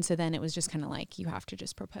 Yeah. And so then it was just kind of like, you have to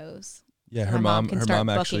just propose. yeah. My Her mom mom can start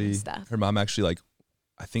booking actually stuff. her mom actually like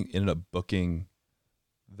I think ended up booking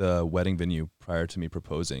the wedding venue prior to me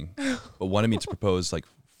proposing, but wanted me to propose like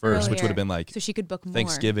first, which would Earlier. have been like So she could book more.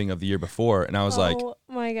 Thanksgiving of the year before, and I was like, oh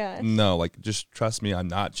my gosh. no, like just trust me, I'm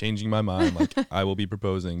not changing my mind. Like I will be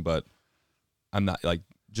proposing, but I'm not like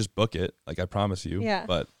just book it. Like I promise you. Yeah.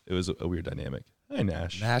 But it was a weird dynamic. Hi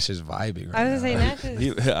Nash. Nash is vibing right I was now. gonna say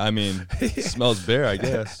Nash is I mean, smells bare, I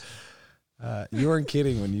guess. You weren't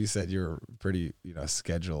kidding when you said you were pretty,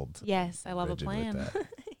 scheduled. Yes, I love a rigid with plan. that.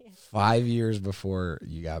 5 years before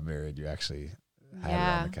you got married, you actually had it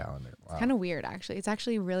Yeah. on the calendar. Wow. It's kind of weird, actually. It's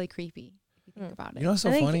actually really creepy if you think Mm. about it. You know what's so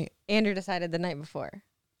I think- funny? Andrew decided the night before.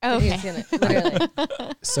 oh, He okay. was gonna-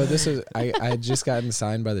 literally. So this is I had just gotten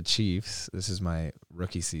signed by the Chiefs. This is my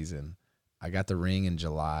rookie season. I got the ring in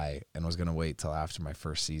July and was gonna wait till after my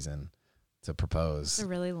first season to It's propose. a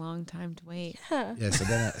really long time to wait. Yeah,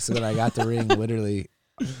 so then I got the ring literally,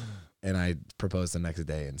 and I proposed the next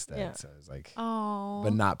day instead. Yeah. So it was like, Oh.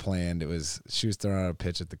 but not planned. It was she was throwing out a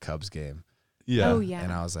pitch at the Cubs game. Yeah. Oh, yeah.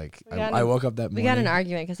 And I was like, We got I an- woke up that We morning. got in an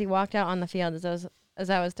argument because he walked out on the field as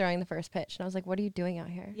I was throwing the first pitch, and I was like, "What are you doing out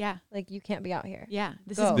here? Yeah. Like you can't be out here." Yeah.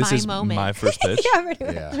 This Go. is This my is moment. my first pitch. Yeah, pretty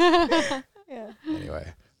much. Yeah. Yeah.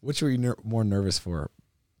 Anyway, which were you more nervous for,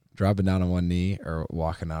 dropping down on one knee or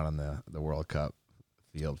walking out on the World Cup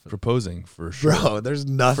field. Proposing for sure. Bro, there's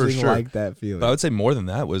nothing sure. like that feeling. But I would say more than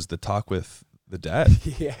that was the talk with the dad.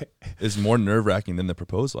 Yeah. Is more nerve wracking than the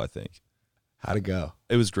proposal, I think. How'd it go?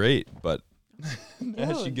 It was great, but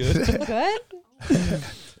is she good? Good?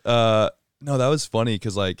 No, that was funny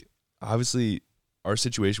because like obviously our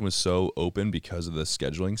situation was so open because of the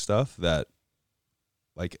scheduling stuff that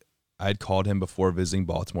like I had called him before visiting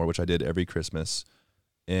Baltimore, which I did every Christmas,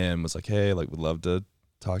 and was like, hey, like would love to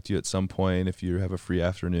talk to you at some point if you have a free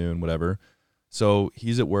afternoon, whatever. So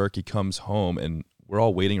he's at work, he comes home, and we're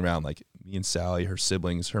all waiting around, like me and Sally, her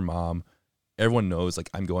siblings, her mom. Everyone knows like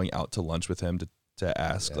I'm going out to lunch with him to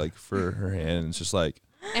ask like for her hand. And it's just like,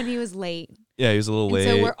 And he was late. yeah, he was a little And late.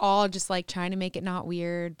 so we're all just like trying to make it not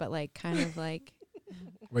weird, but like kind of like.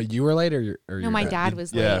 Wait, you were late or No, your my dad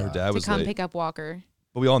was late. Yeah, her dad to was come late. pick up Walker.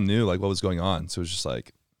 But we all knew like what was going on. So it was just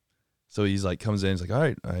like, so he's like comes in, he's like, all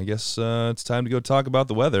right, I guess it's time to go talk about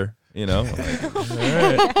the weather, you know? I'm like, all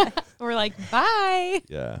right. We're like, bye.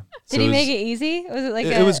 Yeah. Did he make it easy? Was it like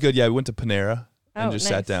it was good. Yeah, we went to Panera and Oh, just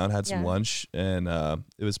nice. sat down, had some Yeah. lunch, and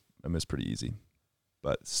it was pretty easy,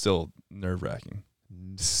 but still nerve wracking.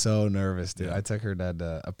 So nervous, dude. Yeah. I took her dad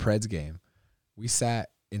to a Preds game. We sat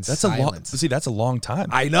in That's silence. that's a long time.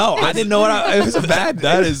 I know. I didn't know it was a bad.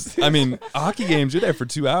 That is, I mean, hockey games, you're there for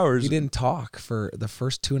 2 hours. He didn't talk for the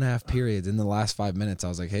first 2.5 periods. In the last 5 minutes, I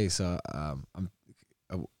was like, "Hey, so I'm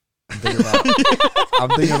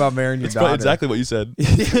thinking about marrying your That's daughter." exactly what you said.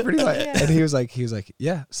 Yeah, pretty much. And he was like,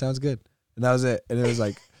 "Yeah, sounds good." And that was it. And it was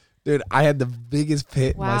like, dude, I had the biggest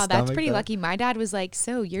pit. in my Wow, stomach that's pretty though. lucky. My dad was like,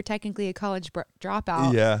 so you're technically a college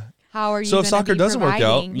dropout. Yeah. How are you So if gonna soccer be doesn't work out,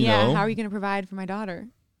 providing? you yeah, know. how are you going to provide for my daughter?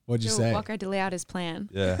 What'd you So say? Walker had to lay out his plan.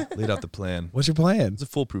 Yeah. Laid out the plan. What's your plan? It's a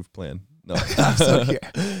foolproof plan. No. So cute.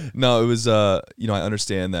 No, it was, you know, I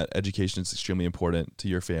understand that education is extremely important to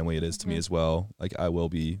your family. It is to me as well. Like I will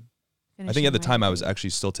be, I think at the time I was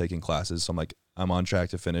actually still taking classes. So I'm like, I'm on track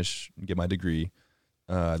to finish and get my degree.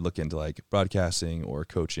 I'd look into like broadcasting or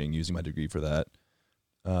coaching, using my degree for that.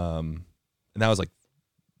 And that was like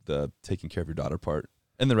the taking care of your daughter part.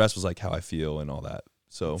 And the rest was like how I feel and all that.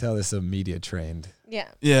 So Tell this a media trained, Yeah.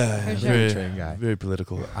 yeah, For sure. very, trained guy. very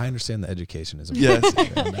political. I understand the education is Yes.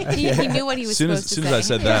 important. He knew what he was As soon as supposed to I say.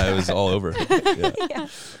 said that, it was all over. Yeah.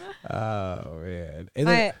 Oh man. And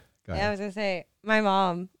then, go I ahead. was gonna say my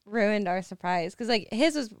mom ruined our surprise because like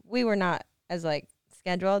his was we were not as like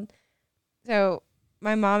scheduled, so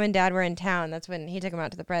my mom and dad were in town. That's when he took him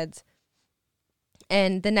out to the Preds.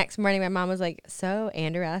 And the next morning, my mom was like, "So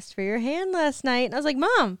Andrew asked for your hand last night," and I was like,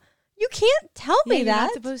 "Mom, you can't tell Yeah, me you're that."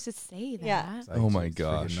 not supposed to say that. Yeah. It's like, Oh my freaking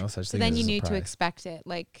gosh. No such So thing then as you a knew to surprise. expect it.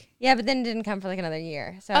 Like, Yeah, but then it didn't come for like another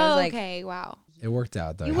year. So I oh, was like, okay, wow. It worked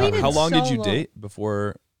out though. You How- waited How long did so you long. date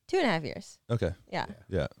before? 2.5 years. Okay. Yeah.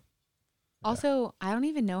 Yeah. Also, I don't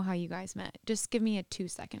even know how you guys met. Just give me a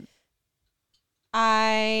 2-second.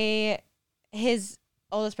 His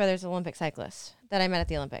oldest brother's an Olympic cyclist that I met at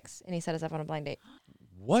the Olympics, and he set us up on a blind date.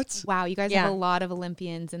 What? Wow, you guys Yeah. have a lot of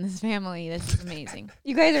Olympians in this family. This is amazing.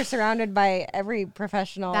 You guys are surrounded by every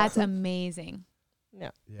professional. That's amazing. no.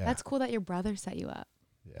 Yeah. That's cool that your brother set you up.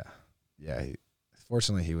 Yeah. Yeah.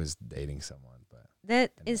 Fortunately, he was dating someone, but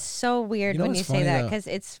That is so weird You know when what's you say funny, that though? because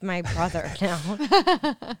it's my brother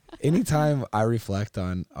now. anytime I reflect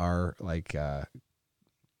on our like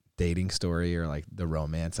dating story or like the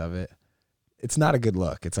romance of it, it's not a good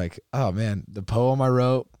look. It's like, oh man, the poem I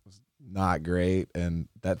wrote was not great, and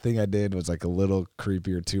that thing I did was like a little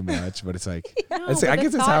creepy or too much. But it's like, No, It's- but I the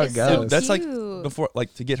guess that's thought how it is so goes. Dude, that's like cute. before,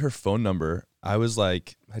 like to get her phone number, I was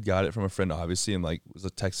like, had got it from a friend, obviously, and like was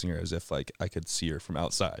texting her as if like I could see her from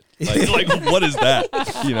outside. Like what is that?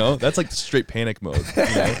 You know, that's like straight panic mode. You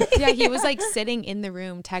know? Yeah, he was like sitting in the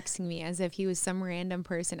room texting me as if he was some random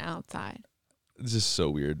person outside. It's just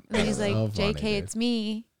so weird. And he's like, So funny, JK, dude. it's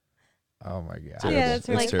me. oh my god. Terrible. Yeah, that's It's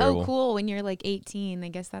We're like, terrible. oh, cool. When you're like 18, I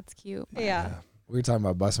guess that's cute. Yeah. We were talking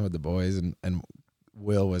about busting with the boys, and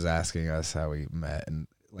Will was asking us how we met, and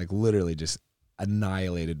like literally just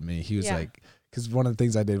annihilated me. He was Yeah. like, because one of the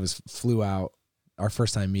things I did was flew out. Our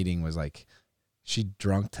first time meeting was like, she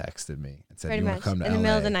drunk texted me and said, Pretty "You want much to come to in the LA?"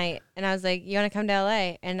 middle of the night. And I was like, "You want to come to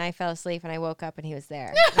LA?" And I fell asleep and I woke up and he was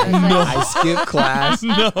there. And I was like, I skipped class.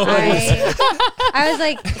 No. I was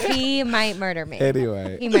like, he might murder me.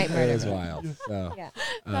 Anyway, He might it murder was me. wild. So, Yeah.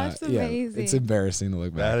 That's yeah, amazing. it's embarrassing to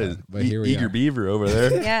look back. That is on, but here we eager are. beaver over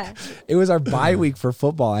there. Yeah. It was our bye week for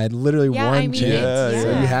football. I had literally Yeah, one I mean, chance, it's- so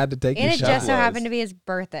yeah. you had to take And your it shot. just so Was. happened to be his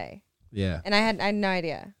birthday. Yeah, And I had no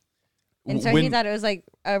idea. And so he When- thought it was like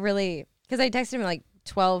a really, because I texted him at like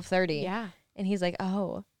 12:30. Yeah. And he's like,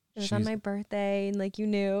 "Oh, it was on She's- my birthday." And like, you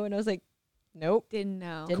knew. And I was like, "Nope." Didn't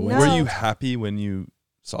know. Didn't Cool. know. Were you happy when you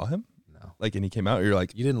saw him? no. Like, and he came out, you're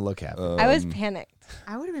like, You didn't look happy. I was panicked.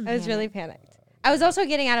 I would have been. I was really panicked. I was also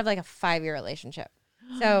getting out of like a 5-year relationship.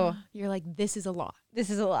 So You're like, this is a lot. this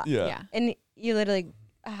is a lot. yeah. Yeah. And you literally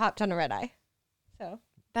hopped on a red eye. So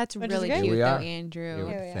That's Which is really good. cute, Here we though, are. Andrew. Here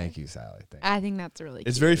we are. Thank you, Sally. Thank I think that's really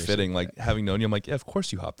It's cute. very Appreciate fitting, like having known you. I'm like, yeah, of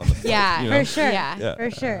course you hopped on the flight. Yeah, you know? for sure. Yeah. Yeah.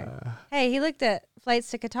 For sure. Hey, he looked at flights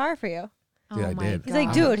to Qatar for you. Dude, I my did. He's like,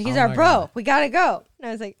 God. dude, he's Oh our my bro. God. We gotta go. And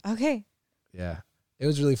I was like, okay. Yeah. It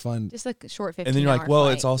was really fun. Just like a short 15 And then you're like, hour well,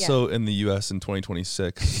 flight. it's also in the U.S. in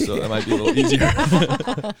 2026, so that might be a little easier.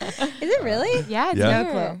 Is it really? Yeah, it's Yeah.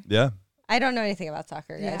 no clue. Yeah. I don't know anything about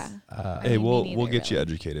soccer, guys. Yeah. Hey, me we'll neither, get you really.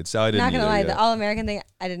 educated. Sally Not didn't gonna lie, either the yet. All American thing,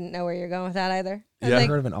 I didn't know where you're going with that either. I was Yeah. like,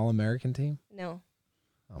 Heard of an all-American team? no.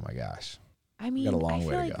 Oh my gosh. I mean, got a long I way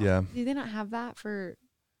feel to like, go. Yeah. do they not have that for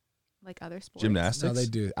like other sports? Gymnastics. No, they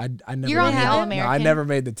do. I never. You're on the made- All-American? No, I never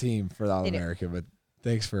made the team for the They do. All-American, but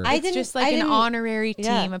thanks for. I It's didn't- just like I an didn't- honorary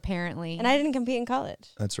yeah. team, apparently. And I didn't compete in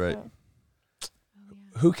college. That's right. So.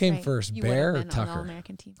 Who came Right. first, You Bear or would've been on the Tucker?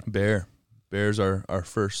 All-American team. Bears are our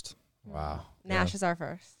first. Wow. Nash is our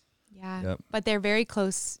first. Yeah. Yep. But they're very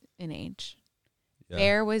close in age. Yeah.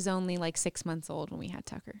 Bear was only like 6 months old when we had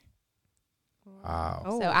Tucker. Wow.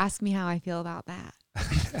 Oh, So ask me how I feel about that.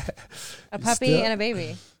 a puppy Still- and a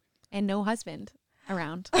baby. And no husband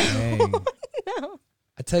around. Dang. No.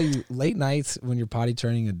 I tell you, late nights when you're potty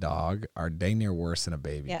training a dog are dang near worse than a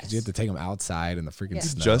baby because Yes. you have to take them outside in the freaking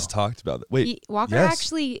Yes. snow. Just talked about that. Wait, Walker yes.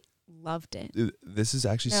 actually loved it. This is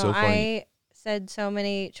actually No, so funny. I said so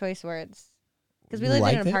many choice words because we You lived in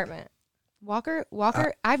liked an it? apartment.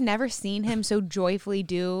 Walker, I've never seen him so joyfully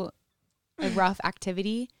do a rough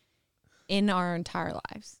activity in our entire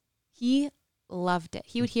lives. He loved it.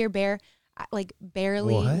 He would hear Bear like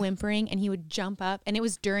barely What? whimpering and he would jump up, and it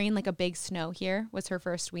was during like a big snow here was her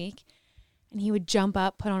first week, and he would jump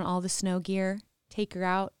up, put on all the snow gear, take her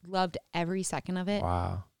out, loved every second of it.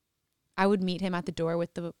 Wow. I would meet him at the door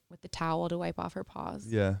with the towel to wipe off her paws.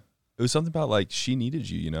 Yeah. It was something about like she needed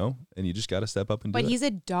you, you know, and you just got to step up and do But it. he's a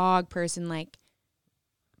dog person, like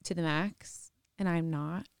to the max, and I'm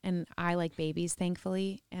not. And I like babies,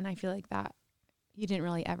 thankfully. And I feel like that you didn't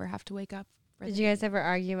really ever have to wake up. For Did the you guys ever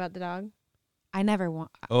argue about the dog? I never want.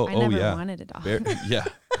 Oh, I never yeah. wanted a dog. Bear, yeah.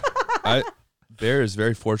 Bear is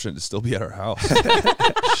very fortunate to still be at our house.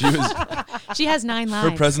 She has 9 Her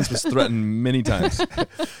lives. presence was threatened many times.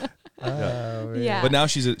 Yeah. But now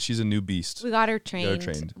she's a new beast. We got her Got her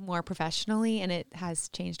trained more professionally, and it has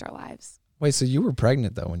changed our lives. Wait, so you were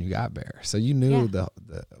pregnant though when you got Bear, so you knew Yeah.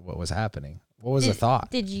 the what was happening. What was the thought?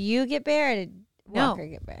 Did you get Bear or did No. Walker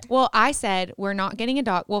get Bear? Well, I said we're not getting a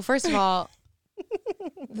dog. Well, first of all,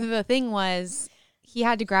 the thing was he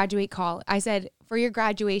had to graduate college. I said, for your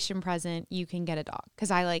graduation present, you can get a dog, because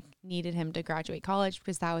I like needed him to graduate college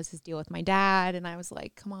because that was his deal with my dad. And I was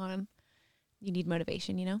like, come on, you need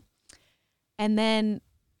motivation, you know? And then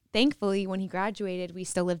thankfully when he graduated, we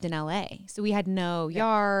still lived in LA. So we had no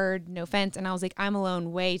yard, no fence. And I was like, I'm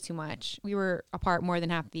alone way too much. We were apart more than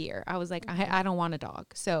half the year. I was like, I don't want a dog.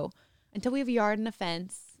 So until we have a yard and a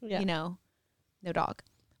fence, you know, no dog.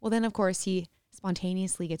 Well, then of course he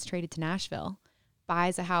spontaneously gets traded to Nashville,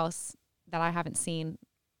 buys a house that I haven't seen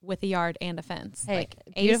with a yard and a fence. Hey, like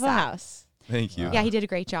beautiful ASAP. house. Thank you. Yeah, he did a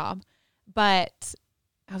great job. But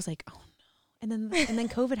I was like, oh no. And then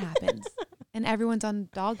COVID happens and everyone's on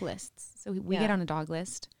dog lists. So we get on a dog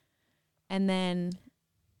list, and then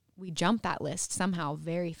we jump that list somehow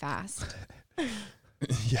very fast.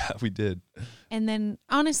 Yeah, we did. And then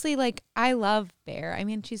honestly, like, I love Bear. I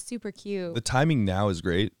mean, she's super cute. The timing now is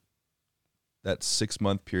great. That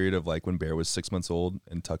 6-month period of like when Bear was 6 months old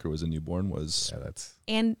and Tucker was a newborn was Yeah, that's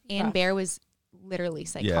and Rough. Bear was literally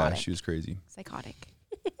psychotic. yeah, she was crazy. Psychotic.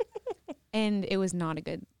 And it was not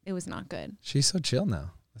good. she's so chill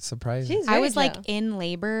now. That's surprising. She's I very was like chill. in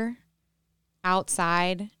labor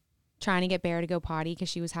outside trying to get Bear to go potty because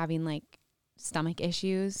she was having like stomach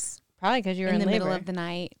issues probably because you were in in the labor. middle of the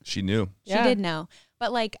night. She knew. She Yeah. did know.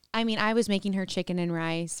 But like, I mean, I was making her chicken and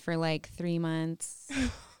rice for like 3 months.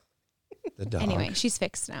 The dog. Anyway, she's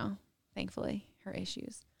fixed now, thankfully, her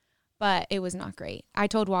issues. But it was not great. I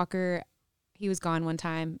told Walker, he was gone one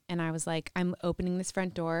time, and I was like, I'm opening this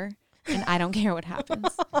front door, and I don't care what happens.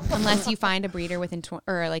 Unless you find a breeder within,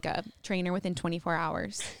 or like a trainer within 24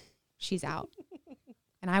 hours, she's out.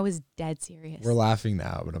 And I was dead serious. We're laughing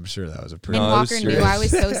now, but I'm sure that was a pretty. And No, it was Walker knew serious. I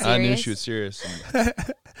was so serious. I knew she was serious. And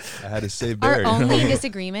I had to save Bear. Our you know? only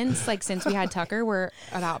disagreements, like since we had Tucker, were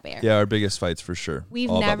about Bear. Yeah, our biggest fights for sure. We've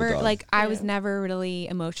All about the never, dog. like, I was never really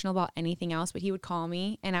emotional about anything else, but he would call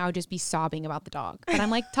me and I would just be sobbing about the dog. But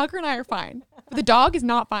I'm like, Tucker and I are fine. But the dog is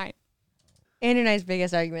not fine. Andrew and I's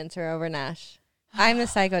biggest arguments are over Nash. I'm a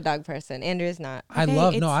psycho dog person. Andrew's not. I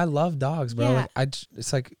love dogs, bro. Yeah. Like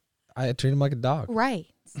it's like I treat him like a dog. Right.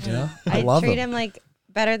 You know, I love treat him like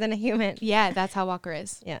better than a human. Yeah, that's how Walker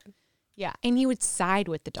is. Yeah. Yeah. And he would side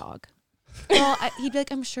with the dog. Well, he'd be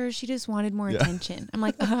like, I'm sure she just wanted more attention. I'm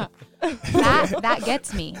like, that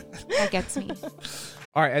gets me. That gets me.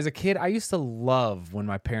 All right, as a kid, I used to love when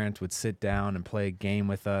my parents would sit down and play a game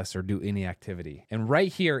with us or do any activity. And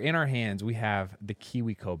right here in our hands, we have the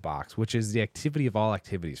KiwiCo box, which is the activity of all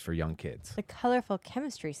activities for young kids. The colorful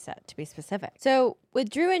chemistry set, to be specific. So with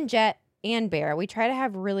Drew and Jet and Bear, we try to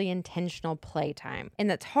have really intentional playtime. And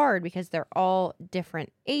that's hard because they're all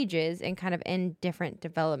different ages and kind of in different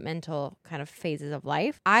developmental kind of phases of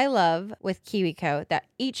life. I love with KiwiCo that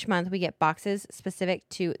each month we get boxes specific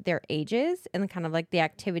to their ages and kind of like the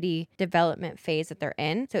activity development phase that they're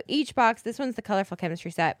in. So each box, this one's the colorful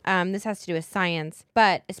chemistry set. This has to do with science,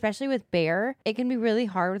 but especially with Bear, it can be really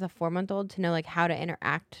hard with a 4-month-old to know like how to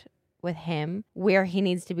interact with him, where he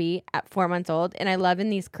needs to be at 4 months old. And I love in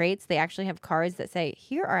these crates, they actually have cards that say,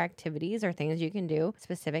 here are activities or things you can do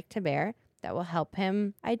specific to Bear that will help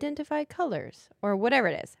him identify colors or whatever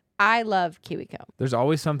it is. I love KiwiCo. There's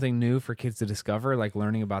always something new for kids to discover, like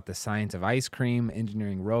learning about the science of ice cream,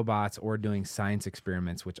 engineering robots, or doing science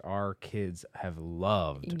experiments, which our kids have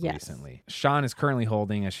loved recently. Sean is currently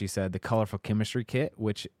holding, as she said, the colorful chemistry kit,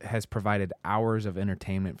 which has provided hours of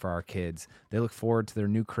entertainment for our kids. They look forward to their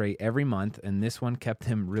new crate every month, and this one kept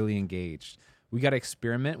him really engaged. We got to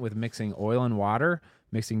experiment with mixing oil and water,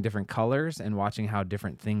 mixing different colors, and watching how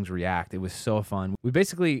different things react. It was so fun. We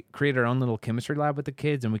basically created our own little chemistry lab with the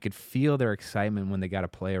kids, and we could feel their excitement when they got to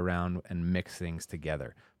play around and mix things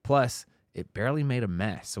together. Plus, it barely made a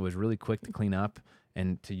mess, so it was really quick to clean up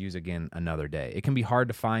and to use again another day. It can be hard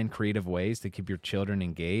to find creative ways to keep your children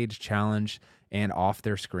engaged, challenged, and off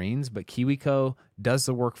their screens, but KiwiCo does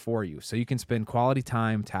the work for you, so you can spend quality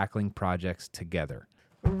time tackling projects together.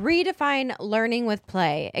 Redefine learning with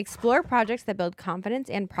play. Explore projects that build confidence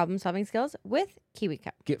and problem-solving skills with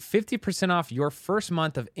KiwiCo. Get 50% off your first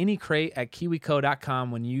month of any crate at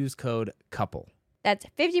kiwico.com when you use code COUPLE. That's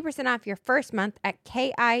 50% off your first month at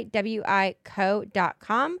kiwico.com.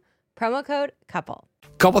 Promo code COUPLE.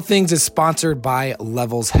 Couple Things is sponsored by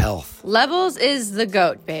Levels Health. Levels is the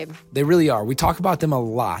GOAT, babe. They really are. We talk about them a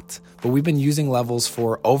lot, but we've been using Levels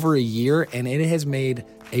for over a year, and it has made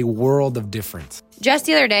a world of difference. Just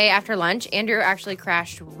the other day after lunch, Andrew actually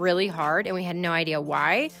crashed really hard, and we had no idea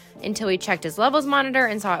why until we checked his levels monitor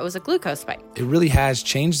and saw it was a glucose spike. It really has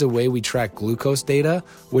changed the way we track glucose data,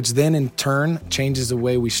 which then in turn changes the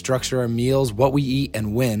way we structure our meals, what we eat,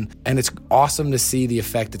 and when. And it's awesome to see the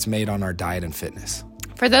effect it's made on our diet and fitness.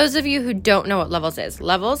 For those of you who don't know what Levels is,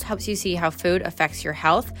 Levels helps you see how food affects your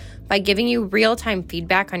health by giving you real-time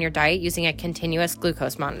feedback on your diet using a continuous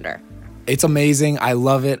glucose monitor. It's amazing. I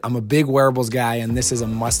love it. I'm a big wearables guy, and this is a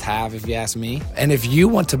must-have if you ask me. And if you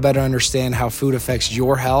want to better understand how food affects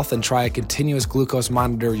your health and try a continuous glucose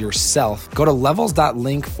monitor yourself, go to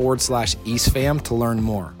levels.link/EastFam to learn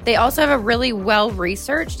more. They also have a really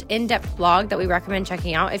well-researched, in-depth blog that we recommend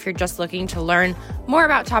checking out if you're just looking to learn more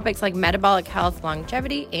about topics like metabolic health,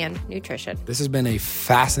 longevity, and nutrition. This has been a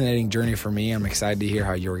fascinating journey for me. I'm excited to hear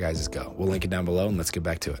how your guys' go. We'll link it down below, and let's get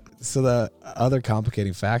back to it. So the other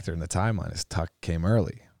complicating factor in the timeline is Tuck came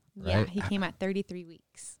early, right? Yeah, he came at 33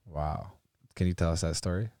 weeks. Wow. Can you tell us that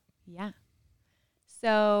story? Yeah.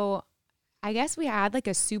 So I guess we had like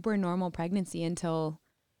a super normal pregnancy until,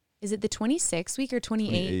 is it the 26th week or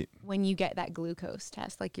 28 when you get that glucose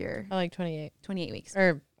test? Like you're I like 28. 28 weeks.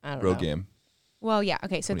 Or I don't know. Rogam. Well, yeah.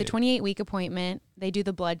 Okay. So 28. the 28 week appointment, they do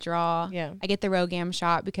the blood draw. Yeah. I get the Rogam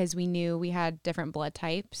shot because we knew we had different blood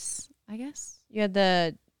types, I guess. You had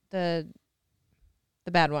the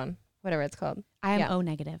bad one, whatever it's called. I am Yeah. O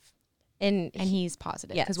negative. And He's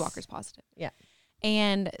positive because Yes. Walker's positive. Yeah.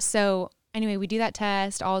 And so anyway, we do that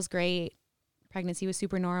test. All is great. Pregnancy was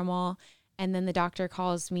super normal. And then the doctor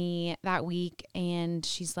calls me that week and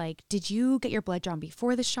she's like, did you get your blood drawn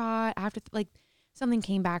before the shot? After like something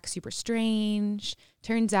came back super strange.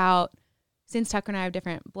 Turns out since Tucker and I have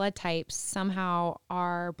different blood types, somehow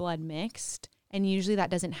our blood mixed. And usually that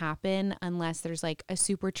doesn't happen unless there's like a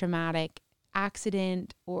super traumatic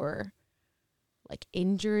accident or like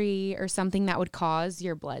injury or something that would cause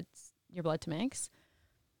your blood to mix.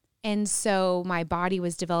 And so my body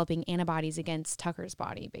was developing antibodies against Tucker's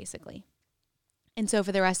body, basically. And so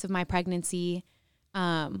for the rest of my pregnancy,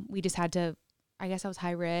 we just had to, I guess I was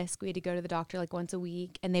high risk. We had to go to the doctor like once a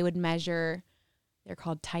week and they would measure, they're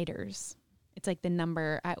called titers. It's like the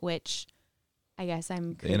number at which I guess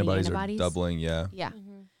I'm creating Antibodies are doubling, yeah. Yeah.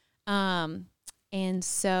 And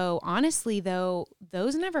so honestly though,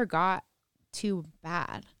 those never got too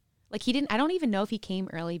bad. Like I don't even know if he came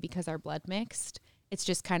early because our blood mixed. It's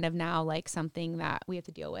just kind of now like something that we have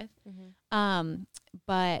to deal with.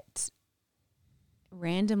 But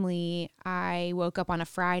randomly I woke up on a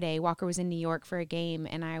Friday. Walker was in New York for a game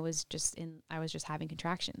and I was just having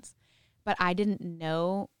contractions. But I didn't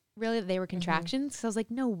know really that they were contractions. So I was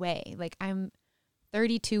like, no way. Like I'm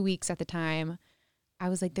 32 weeks at the time. I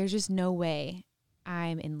was like, there's just no way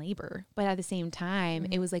I'm in labor. But at the same time,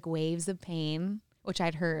 it was like waves of pain, which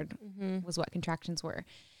I'd heard was what contractions were.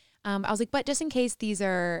 I was like, but just in case these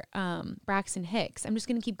are Braxton Hicks, I'm just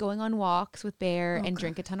going to keep going on walks with Bear and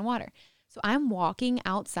drink a ton of water. So I'm walking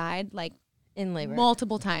outside like in labor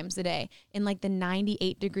multiple times a day in like the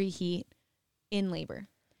 98-degree heat in labor.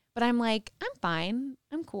 But I'm like, I'm fine.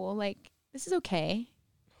 I'm cool. Like, this is okay.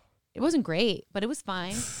 It wasn't great, but it was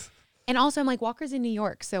fine. And also I'm like, Walker's in New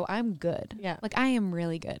York, so I'm good. Yeah. Like I am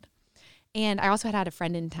really good. And I also had a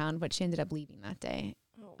friend in town, but she ended up leaving that day.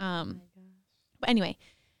 my gosh. But anyway,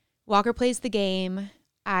 Walker plays the game.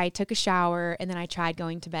 I took a shower and then I tried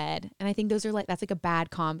going to bed. And I think that's like a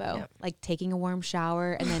bad combo. Yep. Like taking a warm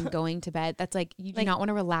shower and then going to bed. That's like, you do not want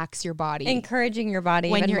to relax your body. Encouraging your body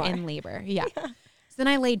when even you're more. in labor. Yeah. So then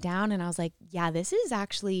I laid down and I was like, yeah, this is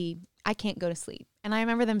actually, I can't go to sleep. And I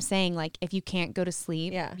remember them saying like, if you can't go to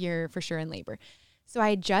sleep, you're for sure in labor. So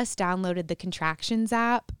I just downloaded the contractions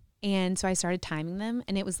app. And so I started timing them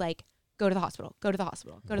and it was like, go to the hospital, go to the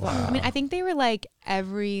hospital, go to the hospital. I mean, I think they were like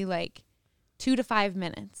every like 2 to 5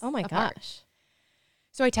 minutes. Oh my apart. gosh.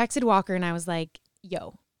 So I texted Walker and I was like,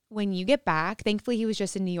 yo, when you get back, thankfully he was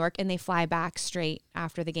just in New York and they fly back straight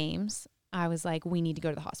after the games. I was like, we need to go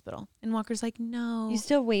to the hospital. And Walker's like, no. You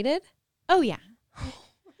still waited? Oh, yeah.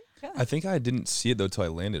 I think I didn't see it though till I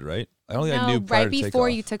landed, right? I don't think I knew right prior to before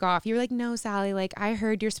takeoff. you took off. You were like, no, Sally, like I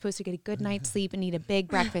heard you're supposed to get a good night's sleep and eat a big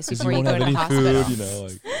breakfast 'Cause before you won't go have to the any hospital. food, you know,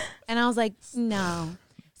 like. And I was like, no.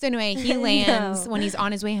 So anyway, he lands. When he's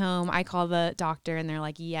on his way home, I call the doctor and they're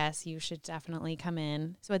like, yes, you should definitely come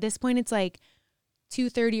in. So at this point, it's like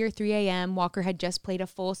 2:30 or 3 a.m. Walker had just played a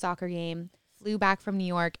full soccer game, flew back from New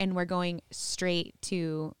York, and we're going straight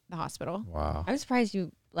to the hospital. Wow. I'm surprised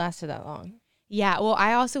you lasted that long. Yeah. Well,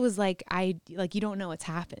 I also was like, you don't know what's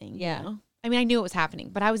happening. Yeah. You know? I mean, I knew it was happening,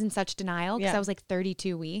 but I was in such denial because Yeah. I was like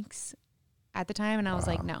 32 weeks at the time. And I was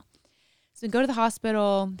like, no. So we go to the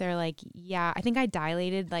hospital. They're like, yeah, I think I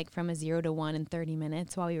dilated like from a 0 to 1 in 30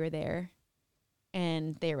 minutes while we were there.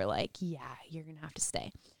 And they were like, yeah, you're going to have to stay.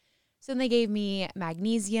 So then they gave me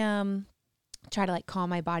magnesium, try to like calm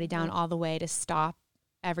my body down all the way to stop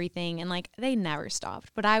everything. And like, they never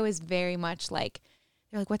stopped, but I was very much like,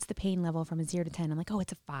 they're like, what's the pain level from a 0 to 10? I'm like, oh,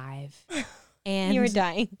 it's a 5. And You were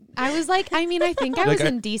dying. I was like, I mean, I think I was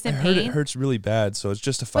in decent I heard pain. it hurts really bad, so it's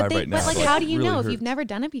just a 5 right now. But like, but how do you really know if hurts. you've never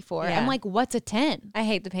done it before? Yeah. I'm like, what's a 10? I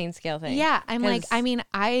hate the pain scale thing. Yeah, I'm like, 'Cause- I mean,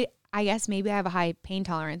 I guess maybe I have a high pain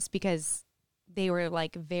tolerance because they were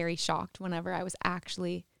like very shocked whenever I was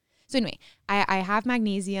actually. So anyway, I have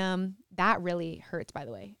magnesium. That really hurts, by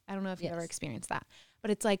the way. I don't know if you've ever experienced that,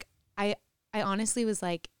 but it's like, I honestly was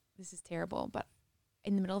like, this is terrible. But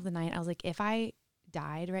in the middle of the night, I was like, if I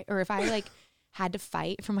died, right, or if I like had to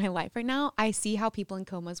fight for my life right now, I see how people in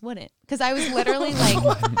comas wouldn't. Because I was literally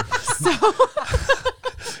like, so.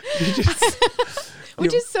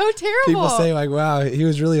 Which is so terrible. People say like, wow, he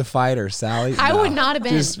was really a fighter, Sally. I No. would not have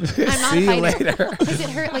been. Just I'm not see a you fighter. later. Because it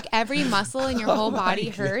hurt, like every muscle in your whole body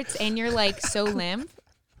hurts and you're like so limp.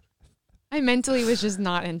 I mentally was just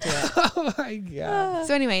not into it. Oh my God.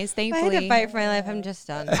 So anyways, If I had thankfully. to fight for my life, I'm just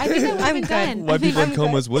done. I think I would have been done. Why I think people in I'm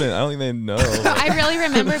comas wouldn't? I don't think they know. I really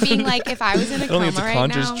remember being like, if I was in a I don't coma think it's a right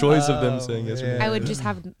conscious now, choice of them saying yes or man. no. I would just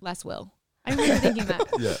have less will. I remember thinking that.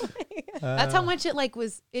 Yeah. That's how much it like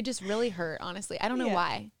was. It just really hurt, honestly. I don't know Yeah.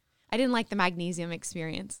 why. I didn't like the magnesium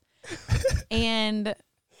experience. And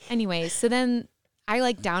anyways, so then I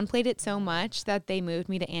like downplayed it so much that they moved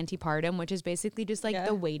me to antepartum, which is basically just like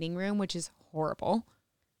the waiting room, which is horrible.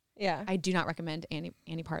 Yeah. I do not recommend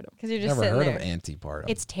antepartum. Because you're just Never sitting heard there. of antepartum.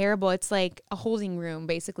 It's terrible. It's like a holding room,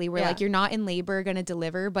 basically, where like you're not in labor, going to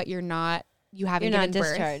deliver, but you haven't You're given not birth.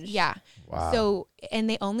 discharged. Yeah. Wow. So, and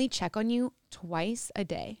they only check on you twice a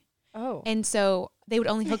day. Oh. And so they would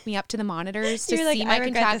only hook me up to the monitors to You're like, see I my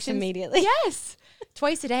regret this contractions immediately. Yes,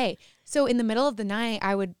 twice a day. So in the middle of the night,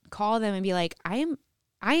 I would call them and be like, I'm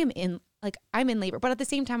in labor. But at the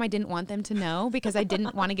same time, I didn't want them to know because I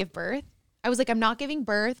didn't want to give birth. I was like, I'm not giving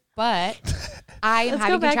birth, but I am Let's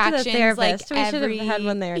having go back to the contractions therapist. like We should every. have had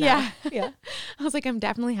one there now. Yeah, Yeah. I was like, I'm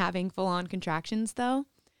definitely having full on contractions though.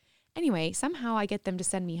 Anyway, somehow I get them to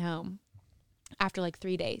send me home after like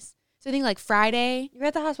 3 days. So I think like Friday You were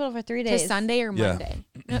at the hospital for 3 to days. Sunday or Yeah. Monday.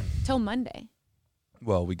 No, till Monday.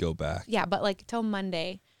 Well, we go back. Yeah, but like till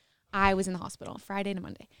Monday, I was in the hospital, Friday to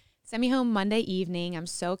Monday. Send me home Monday evening. I'm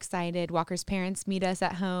so excited. Walker's parents meet us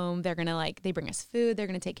at home. They're going to they bring us food. They're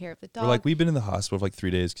going to take care of the dog. We're like, we've been in the hospital for like 3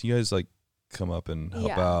 days. Can you guys like come up and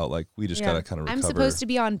help out? Like, we just got to kind of recover. I'm supposed to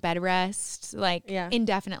be on bed rest, like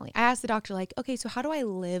indefinitely. I asked the doctor, like, okay, so how do I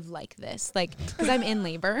live like this? Like, because I'm in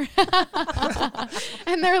labor.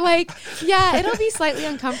 And they're like, yeah, it'll be slightly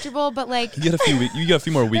uncomfortable, but like, you got a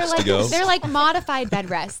few more weeks to go. They're like modified bed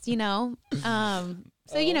rest, you know?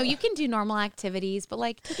 So, you know, you can do normal activities, but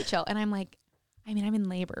like, take it chill. And I'm like, I mean, I'm in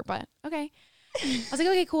labor, but okay. I was like,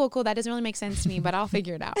 okay, cool. That doesn't really make sense to me, but I'll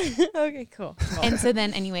figure it out. Okay, cool. And so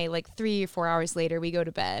then anyway, like 3 or 4 hours later, we go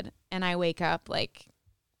to bed and I wake up like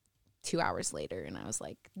 2 hours later and I was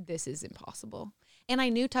like, this is impossible. And I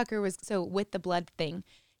knew Tucker was, so with the blood thing,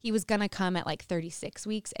 he was going to come at like 36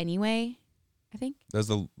 weeks anyway, I think. That's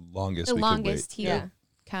the longest the we longest could wait. he would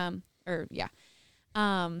come, or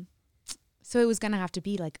so it was going to have to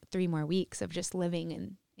be like 3 more weeks of just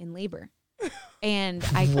living in labor. And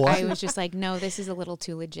I was just like, no, this is a little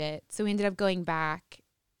too legit. So we ended up going back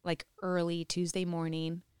like early Tuesday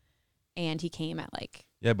morning, and he came at like.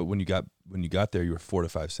 Yeah, but when you got there, you were 4 to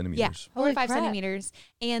 5 centimeters. Yeah, 4 to 5 centimeters,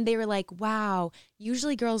 and they were like, "Wow."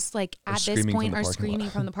 Usually, girls like at this point are screaming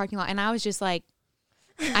from the parking lot, and I was just like,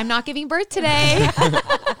 "I'm not giving birth today."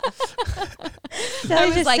 So I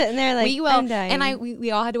was just sitting there like, we will, I'm dying. and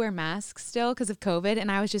we all had to wear masks still because of COVID,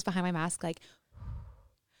 and I was just behind my mask like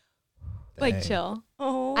chill.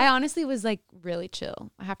 Oh. I honestly was like really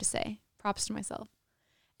chill, I have to say. Props to myself.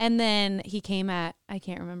 And then he came at, I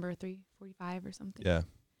can't remember, 3:45 or something. Yeah,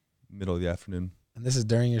 middle of the afternoon. And this is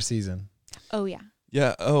during your season. Oh yeah.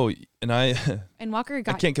 Yeah. Oh, and and Walker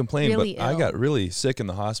got I can't complain, really but I ill. got really sick in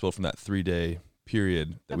the hospital from that 3-day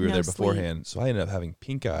period that we were no there sleep. beforehand. So I ended up having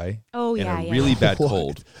pink eye Oh and yeah, a yeah. really bad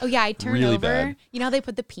cold. Oh yeah, I turn really over. bad. You know how they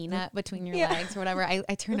put the peanut between your legs or whatever? I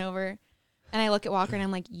turn over and I look at Walker and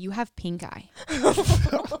I'm like, you have pink eye.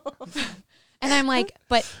 And I'm like,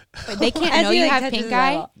 but they can't As know he, you like, have touches pink his eye.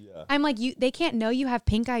 eyeball. Yeah. I'm like, they can't know you have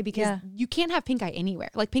pink eye because you can't have pink eye anywhere.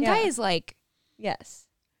 Like pink eye is like, Yes.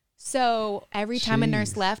 so every time a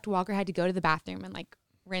nurse Jeez. left, Walker had to go to the bathroom and like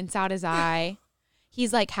rinse out his eye.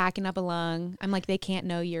 He's like hacking up a lung. I'm like, they can't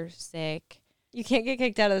know you're sick. You can't get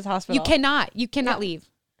kicked out of this hospital. You cannot leave.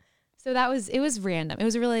 So it was random. It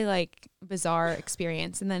was a really like bizarre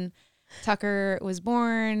experience. And then Tucker was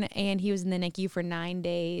born and he was in the NICU for 9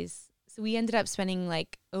 days. So we ended up spending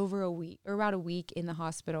like over a week or about a week in the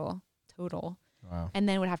hospital total. Wow. And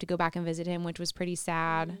then would have to go back and visit him, which was pretty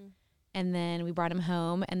sad. And then we brought him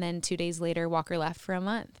home. And then 2 days later, Walker left for a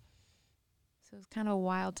month. So it was kind of a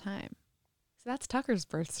wild time. So that's Tucker's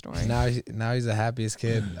birth story. Now he's the happiest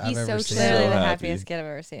kid I've He's ever so seen. chill. Literally the happy. happiest kid I've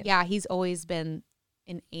ever seen. Yeah, he's always been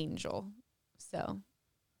an angel. So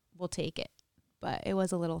we'll take it. But it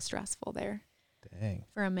was a little stressful there Dang.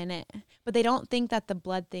 for a minute. But they don't think that the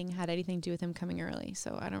blood thing had anything to do with him coming early.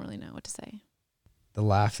 So I don't really know what to say. The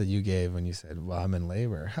laugh that you gave when you said, "Well, I'm in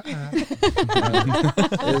labor,"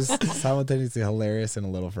 it was simultaneously hilarious and a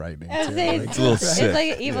little frightening. I was Too. saying, Like, It's a little it's sick.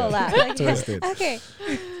 like an evil Yeah. laugh. Like, Twisted. okay.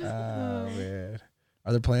 Oh man,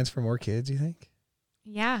 are there plans for more kids? You think?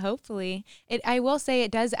 Yeah, hopefully. I will say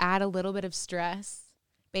it does add a little bit of stress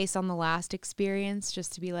based on the last experience,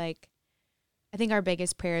 just to be like, I think our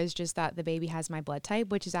biggest prayer is just that the baby has my blood type,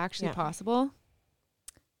 which is actually possible.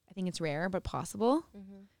 I think it's rare, but possible.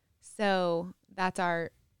 Mm-hmm. So that's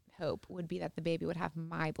our hope, would be that the baby would have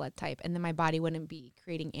my blood type and then my body wouldn't be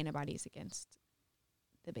creating antibodies against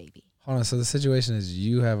the baby. Hold on. So the situation is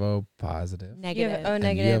you have O positive, Negative. Oh, and you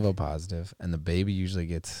have negative. O positive, and the baby usually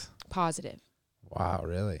gets. Positive. Wow,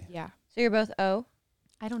 really? Yeah. So you're both O?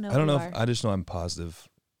 I don't know. I don't know. you If, are. I just know I'm positive.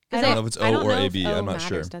 I I don't know if it's I O don't or know if AB. O I'm not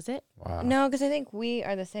sure. matters, Does it? Wow. No, because I think we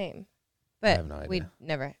are the same. I But have no we idea.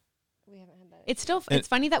 we haven't had that. It's still, And- it's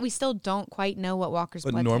funny that we still don't quite know what Walker's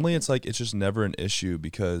But blood normally type it's like it's just never an issue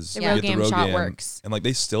because The you get ROGAM shot ROGAM, works. and like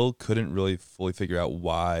they still couldn't really fully figure out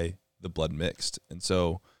why the blood mixed. And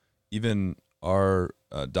so even our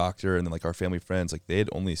doctor and then like our family friends, like they had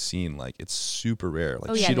only seen like it's super rare.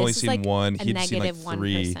 Like Oh, yeah, she'd only this is, seen like, one. a He'd seen like negative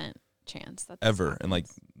 3 1% chance that this ever, and like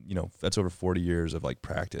happens. that's over 40 years of like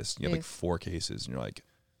practice. You have like Oof. 4 cases, and you're like,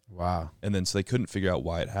 Wow. and then so they couldn't figure out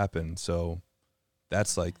why it happened. So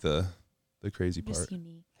that's like the crazy part. Just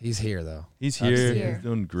unique. He's here though. He's That's here, here. he's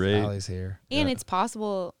doing great. Sally's here. And Yeah. it's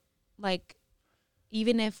possible, like,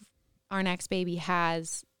 even if our next baby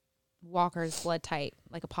has Walker's blood type,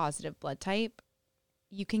 like a positive blood type,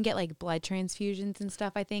 you can get like blood transfusions and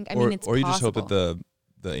stuff, I think. I mean, it's or you possible. just hope that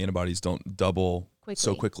the antibodies don't double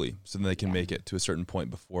so quickly, so then they can Yeah. make it to a certain point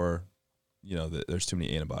before there's too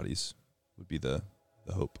many antibodies would be the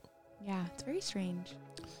the hope. Yeah, it's very strange.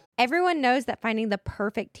 Everyone knows that finding the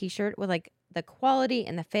perfect t-shirt with like the quality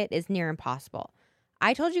and the fit is near impossible.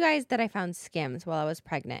 I told you guys that I found Skims while I was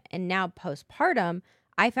pregnant, and now postpartum,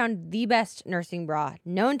 I found the best nursing bra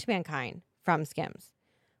known to mankind from Skims.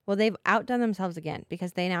 Well, they've outdone themselves again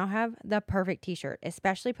because they now have the perfect t-shirt,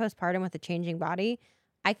 especially postpartum with a changing body.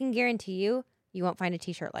 I can guarantee you won't find a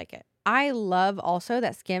t-shirt like it. I love also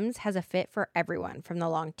that Skims has a fit for everyone, from the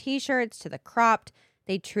long t-shirts to the cropped.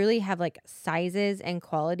 They truly have like sizes and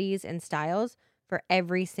qualities and styles for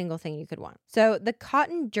every single thing you could want. So the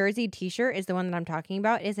cotton jersey t-shirt is the one that I'm talking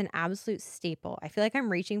about. It is an absolute staple. I feel like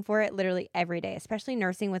I'm reaching for it literally every day, especially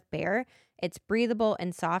nursing with Bear. It's breathable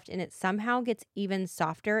and soft, and it somehow gets even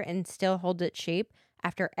softer and still holds its shape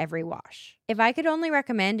after every wash. If I could only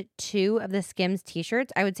recommend 2 of the Skims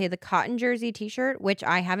t-shirts, I would say the cotton jersey t-shirt, which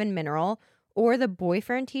I have in mineral, or the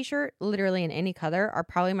boyfriend t-shirt, literally in any color, are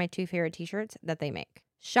probably my 2 favorite t-shirts that they make.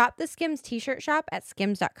 Shop the Skims t-shirt shop at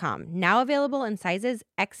skims.com. Now available in sizes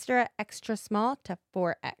extra, extra small to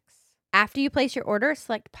 4X. After you place your order,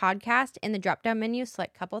 select podcast in the drop-down menu,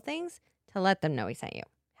 select couple things to let them know we sent you.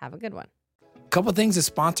 Have a good one. Couple Things is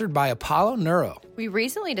sponsored by Apollo Neuro. We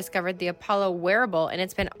recently discovered the Apollo wearable, and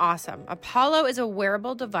it's been awesome. Apollo is a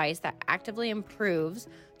wearable device that actively improves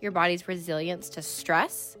your body's resilience to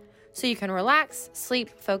stress, so you can relax, sleep,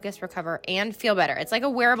 focus, recover, and feel better. It's like a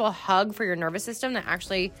wearable hug for your nervous system that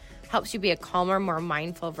actually helps you be a calmer, more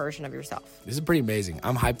mindful version of yourself. This is pretty amazing.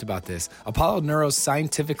 I'm hyped about this. Apollo Neuro's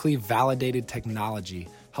scientifically validated technology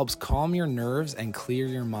helps calm your nerves and clear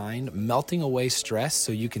your mind, melting away stress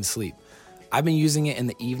so you can sleep. I've been using it in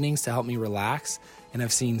the evenings to help me relax, and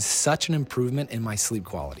I've seen such an improvement in my sleep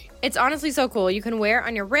quality. It's honestly so cool. You can wear it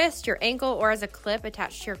on your wrist, your ankle, or as a clip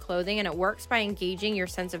attached to your clothing, and it works by engaging your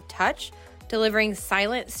sense of touch, delivering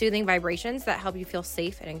silent, soothing vibrations that help you feel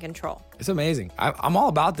safe and in control. It's amazing. I'm all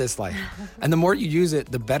about this life. And the more you use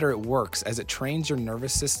it, the better it works, as it trains your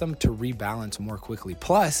nervous system to rebalance more quickly.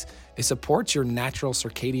 Plus, it supports your natural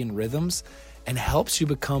circadian rhythms and helps you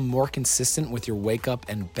become more consistent with your wake up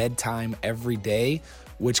and bedtime every day,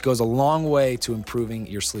 which goes a long way to improving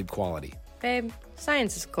your sleep quality. Babe,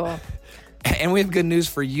 science is cool. And we have good news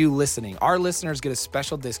for you listening. Our listeners get a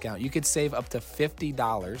special discount. You could save up to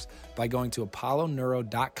 $50 by going to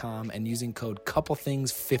apolloneuro.com and using code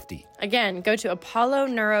CoupleThings50. Again, go to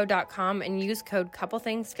apolloneuro.com and use code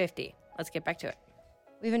CoupleThings50. Let's get back to it.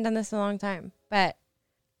 We haven't done this in a long time, but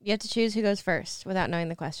you have to choose who goes first without knowing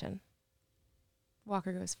the question.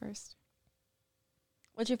 Walker goes first.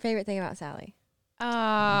 What's your favorite thing about Sally?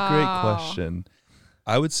 Oh. Great question.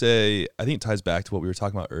 I would say, I think it ties back to what we were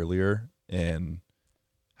talking about earlier and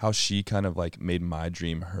how she kind of like made my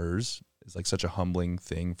dream hers. Is like such a humbling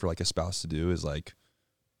thing for like a spouse to do, is like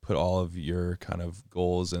put all of your kind of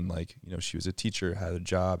goals, and like, you know, she was a teacher, had a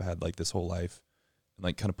job, had like this whole life, and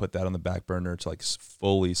like kind of put that on the back burner to like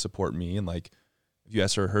fully support me. And like, if you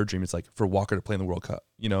ask her dream, it's like for Walker to play in the World Cup,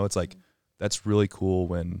 you know, it's like, that's really cool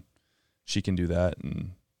when she can do that,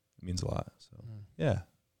 and it means a lot. So yeah,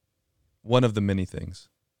 one of the many things.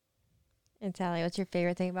 And Sally, what's your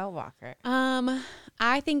favorite thing about Walker?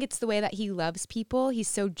 I think it's the way that he loves people. He's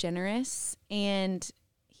so generous, and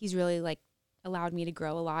he's really like allowed me to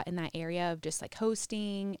grow a lot in that area of just like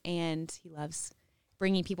hosting, and he loves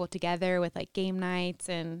bringing people together with like game nights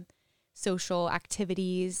and social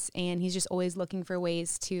activities, and he's just always looking for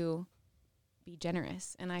ways to be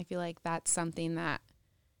generous. And I feel like that's something that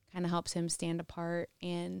kind of helps him stand apart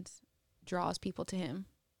and draws people to him,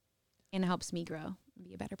 and it helps me grow and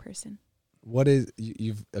be a better person. What is,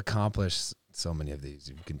 you've accomplished so many of these,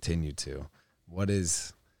 you've continued to. What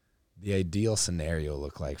is the ideal scenario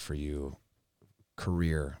look like for you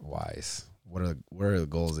career wise? What are the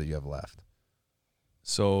goals that you have left?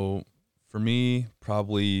 So for me,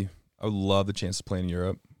 probably I would love the chance to play in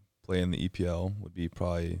Europe. Play in the EPL would be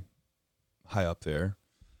probably high up there.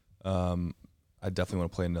 I definitely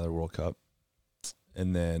want to play another World Cup.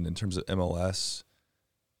 And then in terms of MLS,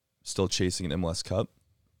 still chasing an MLS Cup.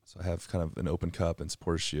 So I have kind of an Open Cup and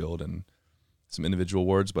Supporters Shield and some individual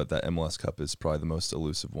awards, but that MLS Cup is probably the most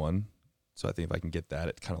elusive one. So I think if I can get that,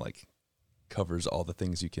 it kind of like covers all the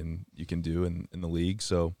things you can do in the league.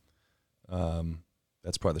 So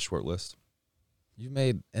that's probably the short list. You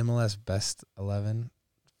made MLS Best 11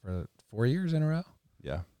 for 4 years in a row?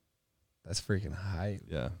 Yeah. That's freaking high.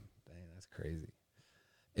 Yeah. Dang, that's crazy.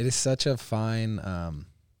 It is such a fine,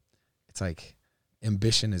 it's like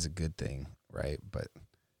ambition is a good thing, right? But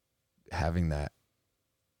having that,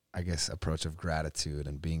 I guess, approach of gratitude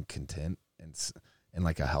and being content and in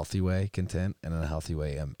like a healthy way, content, and in a healthy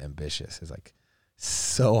way, ambitious is like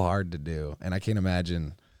so hard to do. And I can't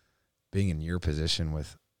imagine being in your position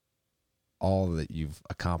with all that you've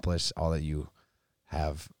accomplished, all that you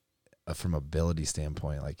have from ability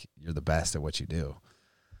standpoint, like you're the best at what you do.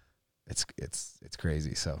 It's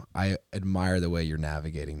crazy. So I admire the way you're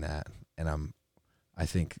navigating that. And I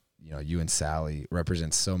think, you know, you and Sally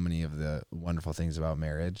represent so many of the wonderful things about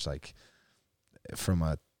marriage, like from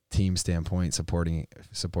a team standpoint, supporting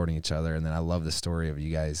each other. And then I love the story of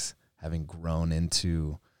you guys having grown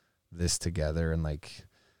into this together, and like,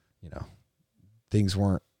 you know, things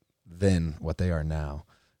weren't then what they are now,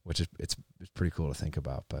 which is it's pretty cool to think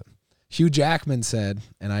about. But Hugh Jackman said,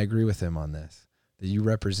 and I agree with him on this, that you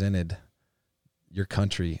represented your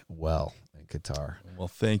country well in Qatar. Well,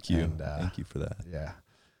 thank you. And, thank you for that. Yeah.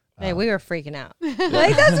 Hey, we were freaking out.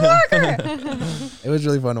 Like, that's Walker. It was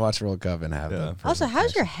really fun to watch the World Cup and have Yeah. the Also,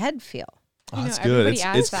 how's your presentation. head feel? I Oh, know, it's good. everybody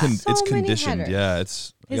asks that. It's So many conditioned. headers. Yeah,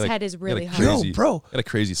 it's His head is really hard. Yo, crazy, bro. Got a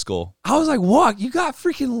crazy skull. I was like, walk, you got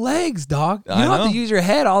freaking legs, dog. You I don't have know. to use your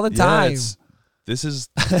head all the Yeah, time.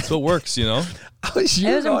 that's what works, you know. You It were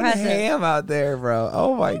was going impressive. ham out there, bro.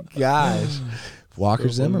 Oh my gosh. Walker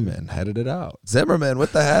Zimmerman headed it out. Zimmerman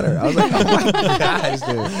with the header. I was like, oh my gosh,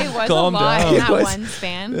 dude. It was Calm a lot down. in It that was- one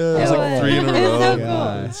span. It was It like was. 3 in a It was row. so cool.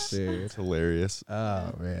 Gosh, dude. It's hilarious.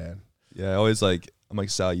 Oh man. Yeah, I always I'm like,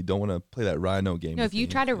 Sal, you don't want to play that rhino game. No, with if you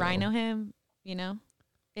me, try to know? rhino him, you know,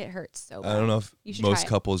 it hurts so bad. I don't know if You should most try it.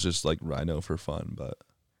 couples just like rhino for fun, but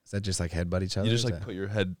Is that just like headbutt each other? you just Is like that- put your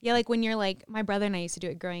head. Yeah, like when you're like, my brother and I used to do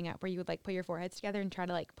it growing up, where you would like put your foreheads together and try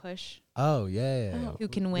to like push. Oh yeah. Who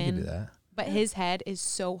can We could do win? that. But his head is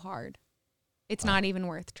so hard. It's not even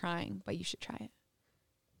worth trying, but you should try it.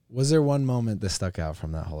 Was there one moment that stuck out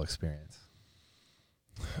from that whole experience?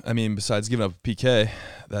 I mean, besides giving up PK,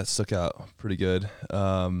 that stuck out pretty good.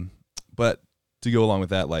 But to go along with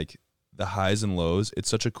that, like the highs and lows, it's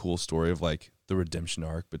such a cool story of like the redemption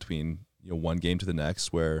arc between, you know, one game to the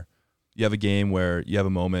next, where you have a game where you have a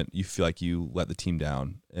moment, you feel like you let the team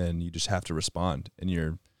down and you just have to respond, and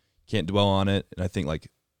you can't dwell on it. And I think like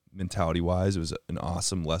mentality wise, it was an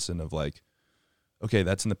awesome lesson of like, okay,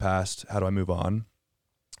 that's in the past. How do I move on?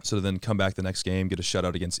 So to then come back the next game, get a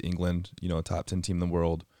shutout against England, you know, a top 10 team in the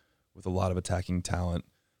world with a lot of attacking talent.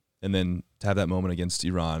 And then to have that moment against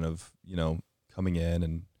Iran of, you know, coming in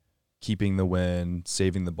and keeping the win,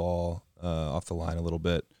 saving the ball off the line a little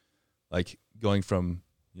bit, like going from,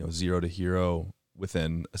 you know, 0 to hero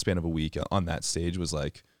within a span of a week on that stage was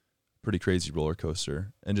like pretty crazy roller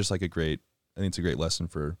coaster. And just like I think it's a great lesson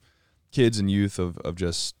for kids and youth of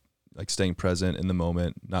just like staying present in the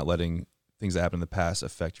moment, not letting things that happened in the past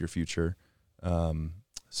affect your future.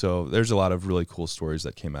 So there's a lot of really cool stories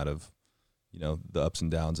that came out of, you know, the ups and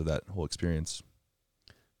downs of that whole experience.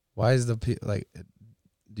 Why is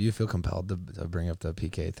do you feel compelled to bring up the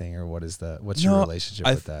PK thing, or what's No, your relationship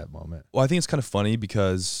I with that moment? Well, I think it's kind of funny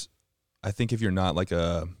because I think if you're not like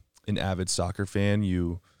an avid soccer fan,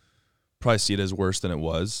 you probably see it as worse than it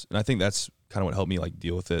was. And I think that's kind of what helped me like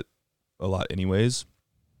deal with it a lot anyways,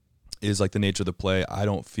 is like the nature of the play. I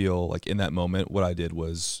don't feel like in that moment what I did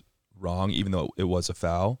was wrong, even though it was a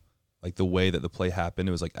foul. Like the way that the play happened,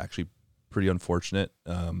 it was like actually pretty unfortunate.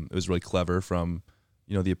 It was really clever from,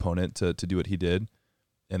 you know, the opponent to do what he did.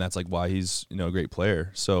 And that's like why he's, you know, a great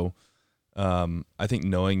player. So I think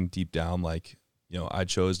knowing deep down, like, you know, I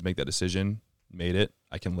chose to make that decision, made it,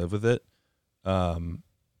 I can live with it,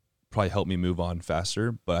 probably helped me move on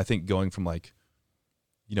faster. But I think going from like,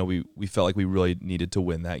 you know, we felt like we really needed to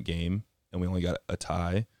win that game and we only got a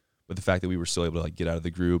tie, but the fact that we were still able to like get out of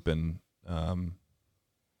the group and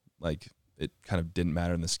like it kind of didn't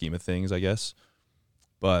matter in the scheme of things, I guess.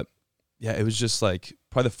 But yeah, it was just like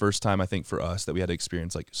probably the first time I think for us that we had to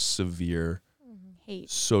experience like severe Hate.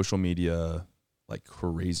 social media like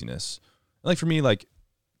craziness. And like for me, like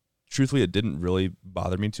truthfully, it didn't really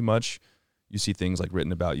bother me too much. You see things like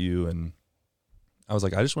written about you, and I was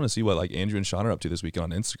like, I just want to see what like Andrew and Sean are up to this weekend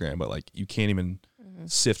on Instagram. But like you can't even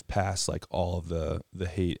sift past like all of the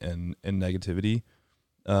hate and negativity.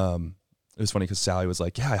 It was funny because Sally was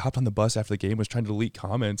like, yeah, I hopped on the bus after the game, was trying to delete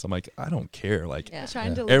comments. I'm like, I don't care. Like I was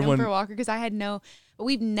trying to leave Everyone- him for Walker because I had but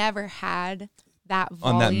we've never had that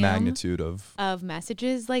on that volume magnitude of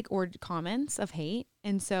messages like or comments of hate.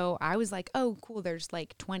 And so I was like, oh, cool. There's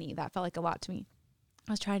like 20. That felt like a lot to me.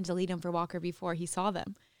 I was trying to delete him for Walker before he saw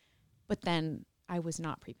them. But then I was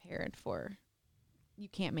not prepared for, you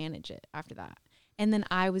can't manage it after that. And then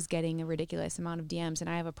I was getting a ridiculous amount of DMs, and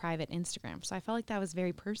I have a private Instagram. So I felt like that was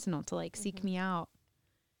very personal to like seek me out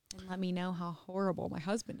and let me know how horrible my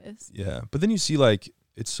husband is. Yeah. But then you see like,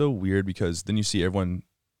 it's so weird because then you see everyone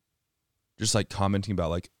just like commenting about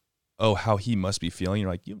like, oh, how he must be feeling.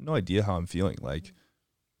 You're like, you have no idea how I'm feeling. Like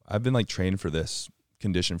I've been like trained for this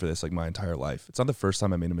conditioned for this like my entire life. It's not the first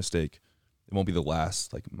time I made a mistake. It won't be the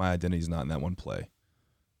last. Like my identity is not in that one play.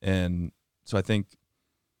 And so I think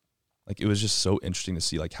like it was just so interesting to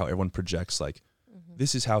see like how everyone projects like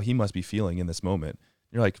this is how he must be feeling in this moment.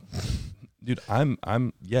 You're like, dude, I'm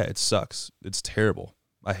yeah, it sucks. It's terrible.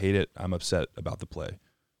 I hate it. I'm upset about the play.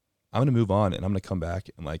 I'm going to move on and I'm going to come back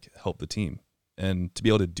and like help the team. And to be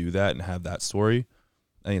able to do that and have that story,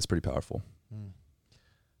 I think it's pretty powerful.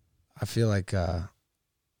 I feel like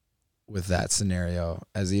with that scenario,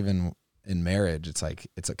 as even in marriage, it's like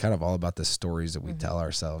it's kind of all about the stories that we tell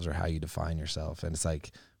ourselves or how you define yourself. And it's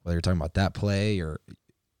like whether you're talking about that play or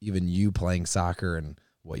even you playing soccer and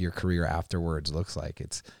what your career afterwards looks like,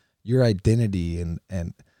 it's your identity.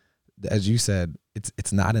 And as you said,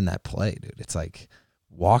 it's not in that play, dude. It's like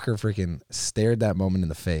Walker freaking stared that moment in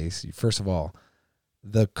the face. First of all,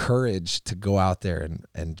 the courage to go out there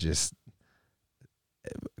and just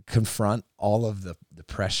confront all of the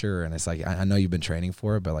pressure. And it's like, I know you've been training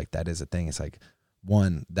for it, but like that is a thing. It's like,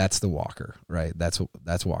 one, that's the Walker, right? That's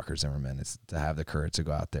Walker Zimmerman, is to have the courage to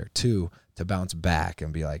go out there. Two, to bounce back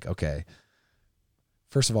and be like, okay,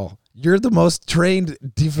 first of all, you're the most trained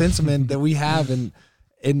defenseman that we have in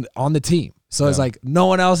on the team. So it's like no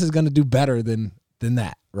one else is going to do better than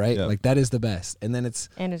that, right? Yeah. Like that is the best. And then it's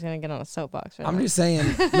Andrew's gonna get on a soapbox. Right I'm now. just saying,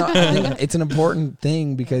 no, I think it's an important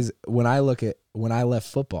thing because when I left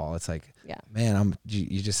football, it's like, man,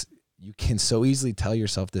 you can so easily tell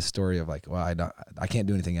yourself this story of like, well, I can't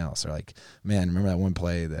do anything else, or like, man, remember that one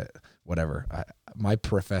play that whatever. My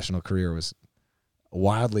professional career was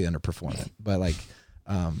wildly underperforming, but like,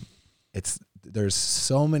 there's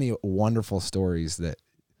so many wonderful stories that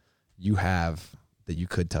you have that you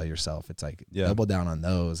could tell yourself. It's like double down on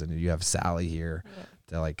those, and you have Sally here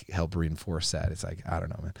to like help reinforce that. It's like, I don't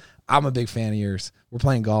know, man. I'm a big fan of yours. We're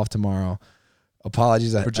playing golf tomorrow.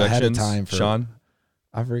 Apologies ahead of time for Sean.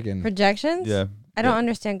 I freaking Projections? Yeah. I don't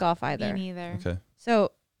understand golf either. Me neither. Okay.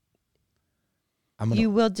 So you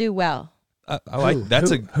will do well. I like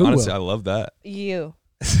that's honestly, I love that. You.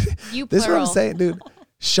 You This is what I'm plural. saying, dude.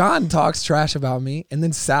 Sean talks trash about me, and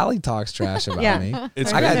then Sally talks trash about me.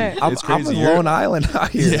 It's For crazy. sure. I'm It's crazy. a Lone Island out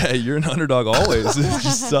here. Yeah, you're an underdog always. It's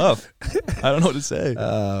just tough. I don't know what to say.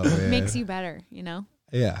 Oh, man. Makes you better, you know?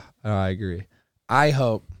 Yeah, I agree. I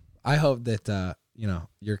hope that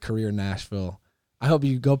your career in Nashville. I hope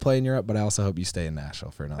you go play in Europe, but I also hope you stay in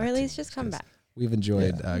Nashville for another. Or at 2 least just come years, back. 'cause We've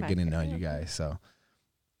enjoyed Come getting to know back. you guys. So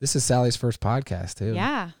this is Sally's first podcast too.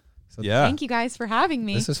 Yeah. So Yeah. Thank you guys for having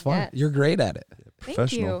me. this is fun. Yes. You're great at it. Thank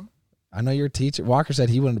Professional. you. I know you're a teacher. Walker said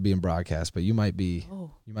he wanted to be in broadcast, but you might be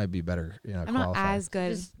Oh, better. I'm not qualified. as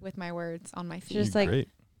good Just- with my words on my feet. Just You're like great.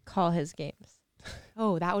 call his games.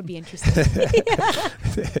 Oh, that would be interesting.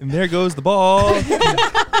 And there goes the ball.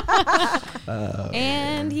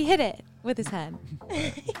 And he hit it with his head.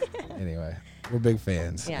 Anyway, we're big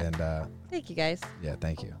fans, Yeah. and Thank you guys. yeah,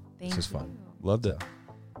 thank you. Thank This was you. fun. Loved it.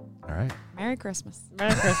 All right. Merry Christmas.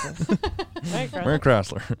 Merry Christmas. Mary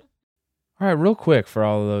Chrysler. All right, real quick for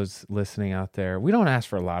all of those listening out there, we don't ask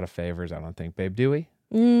for a lot of favors, I don't think, babe, do we?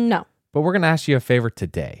 No. But we're going to ask you a favor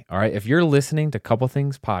today. All right. If you're listening to Couple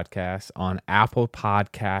Things Podcast on Apple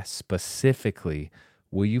Podcasts specifically,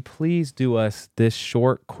 will you please do us this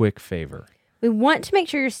short, quick favor? We want to make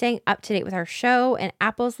sure you're staying up to date with our show, and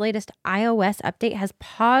Apple's latest iOS update has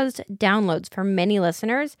paused downloads for many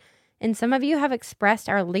listeners. And some of you have expressed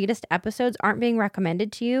our latest episodes aren't being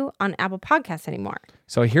recommended to you on Apple Podcasts anymore.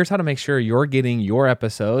 So here's how to make sure you're getting your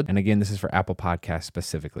episode. And again, this is for Apple Podcasts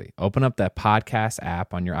specifically. Open up that podcast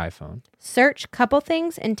app on your iPhone. Search Couple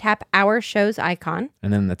Things and tap our show's icon.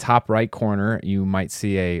 And then in the top right corner, you might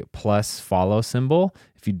see a plus follow symbol.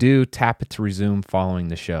 If you do, tap it to resume following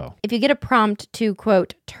the show. If you get a prompt to,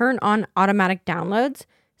 quote, turn on automatic downloads,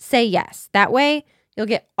 say yes. That way, you'll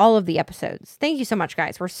get all of the episodes. Thank you so much,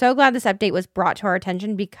 guys. We're so glad this update was brought to our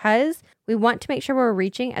attention because we want to make sure we're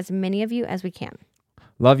reaching as many of you as we can.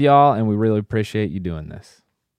 Love y'all, and we really appreciate you doing this.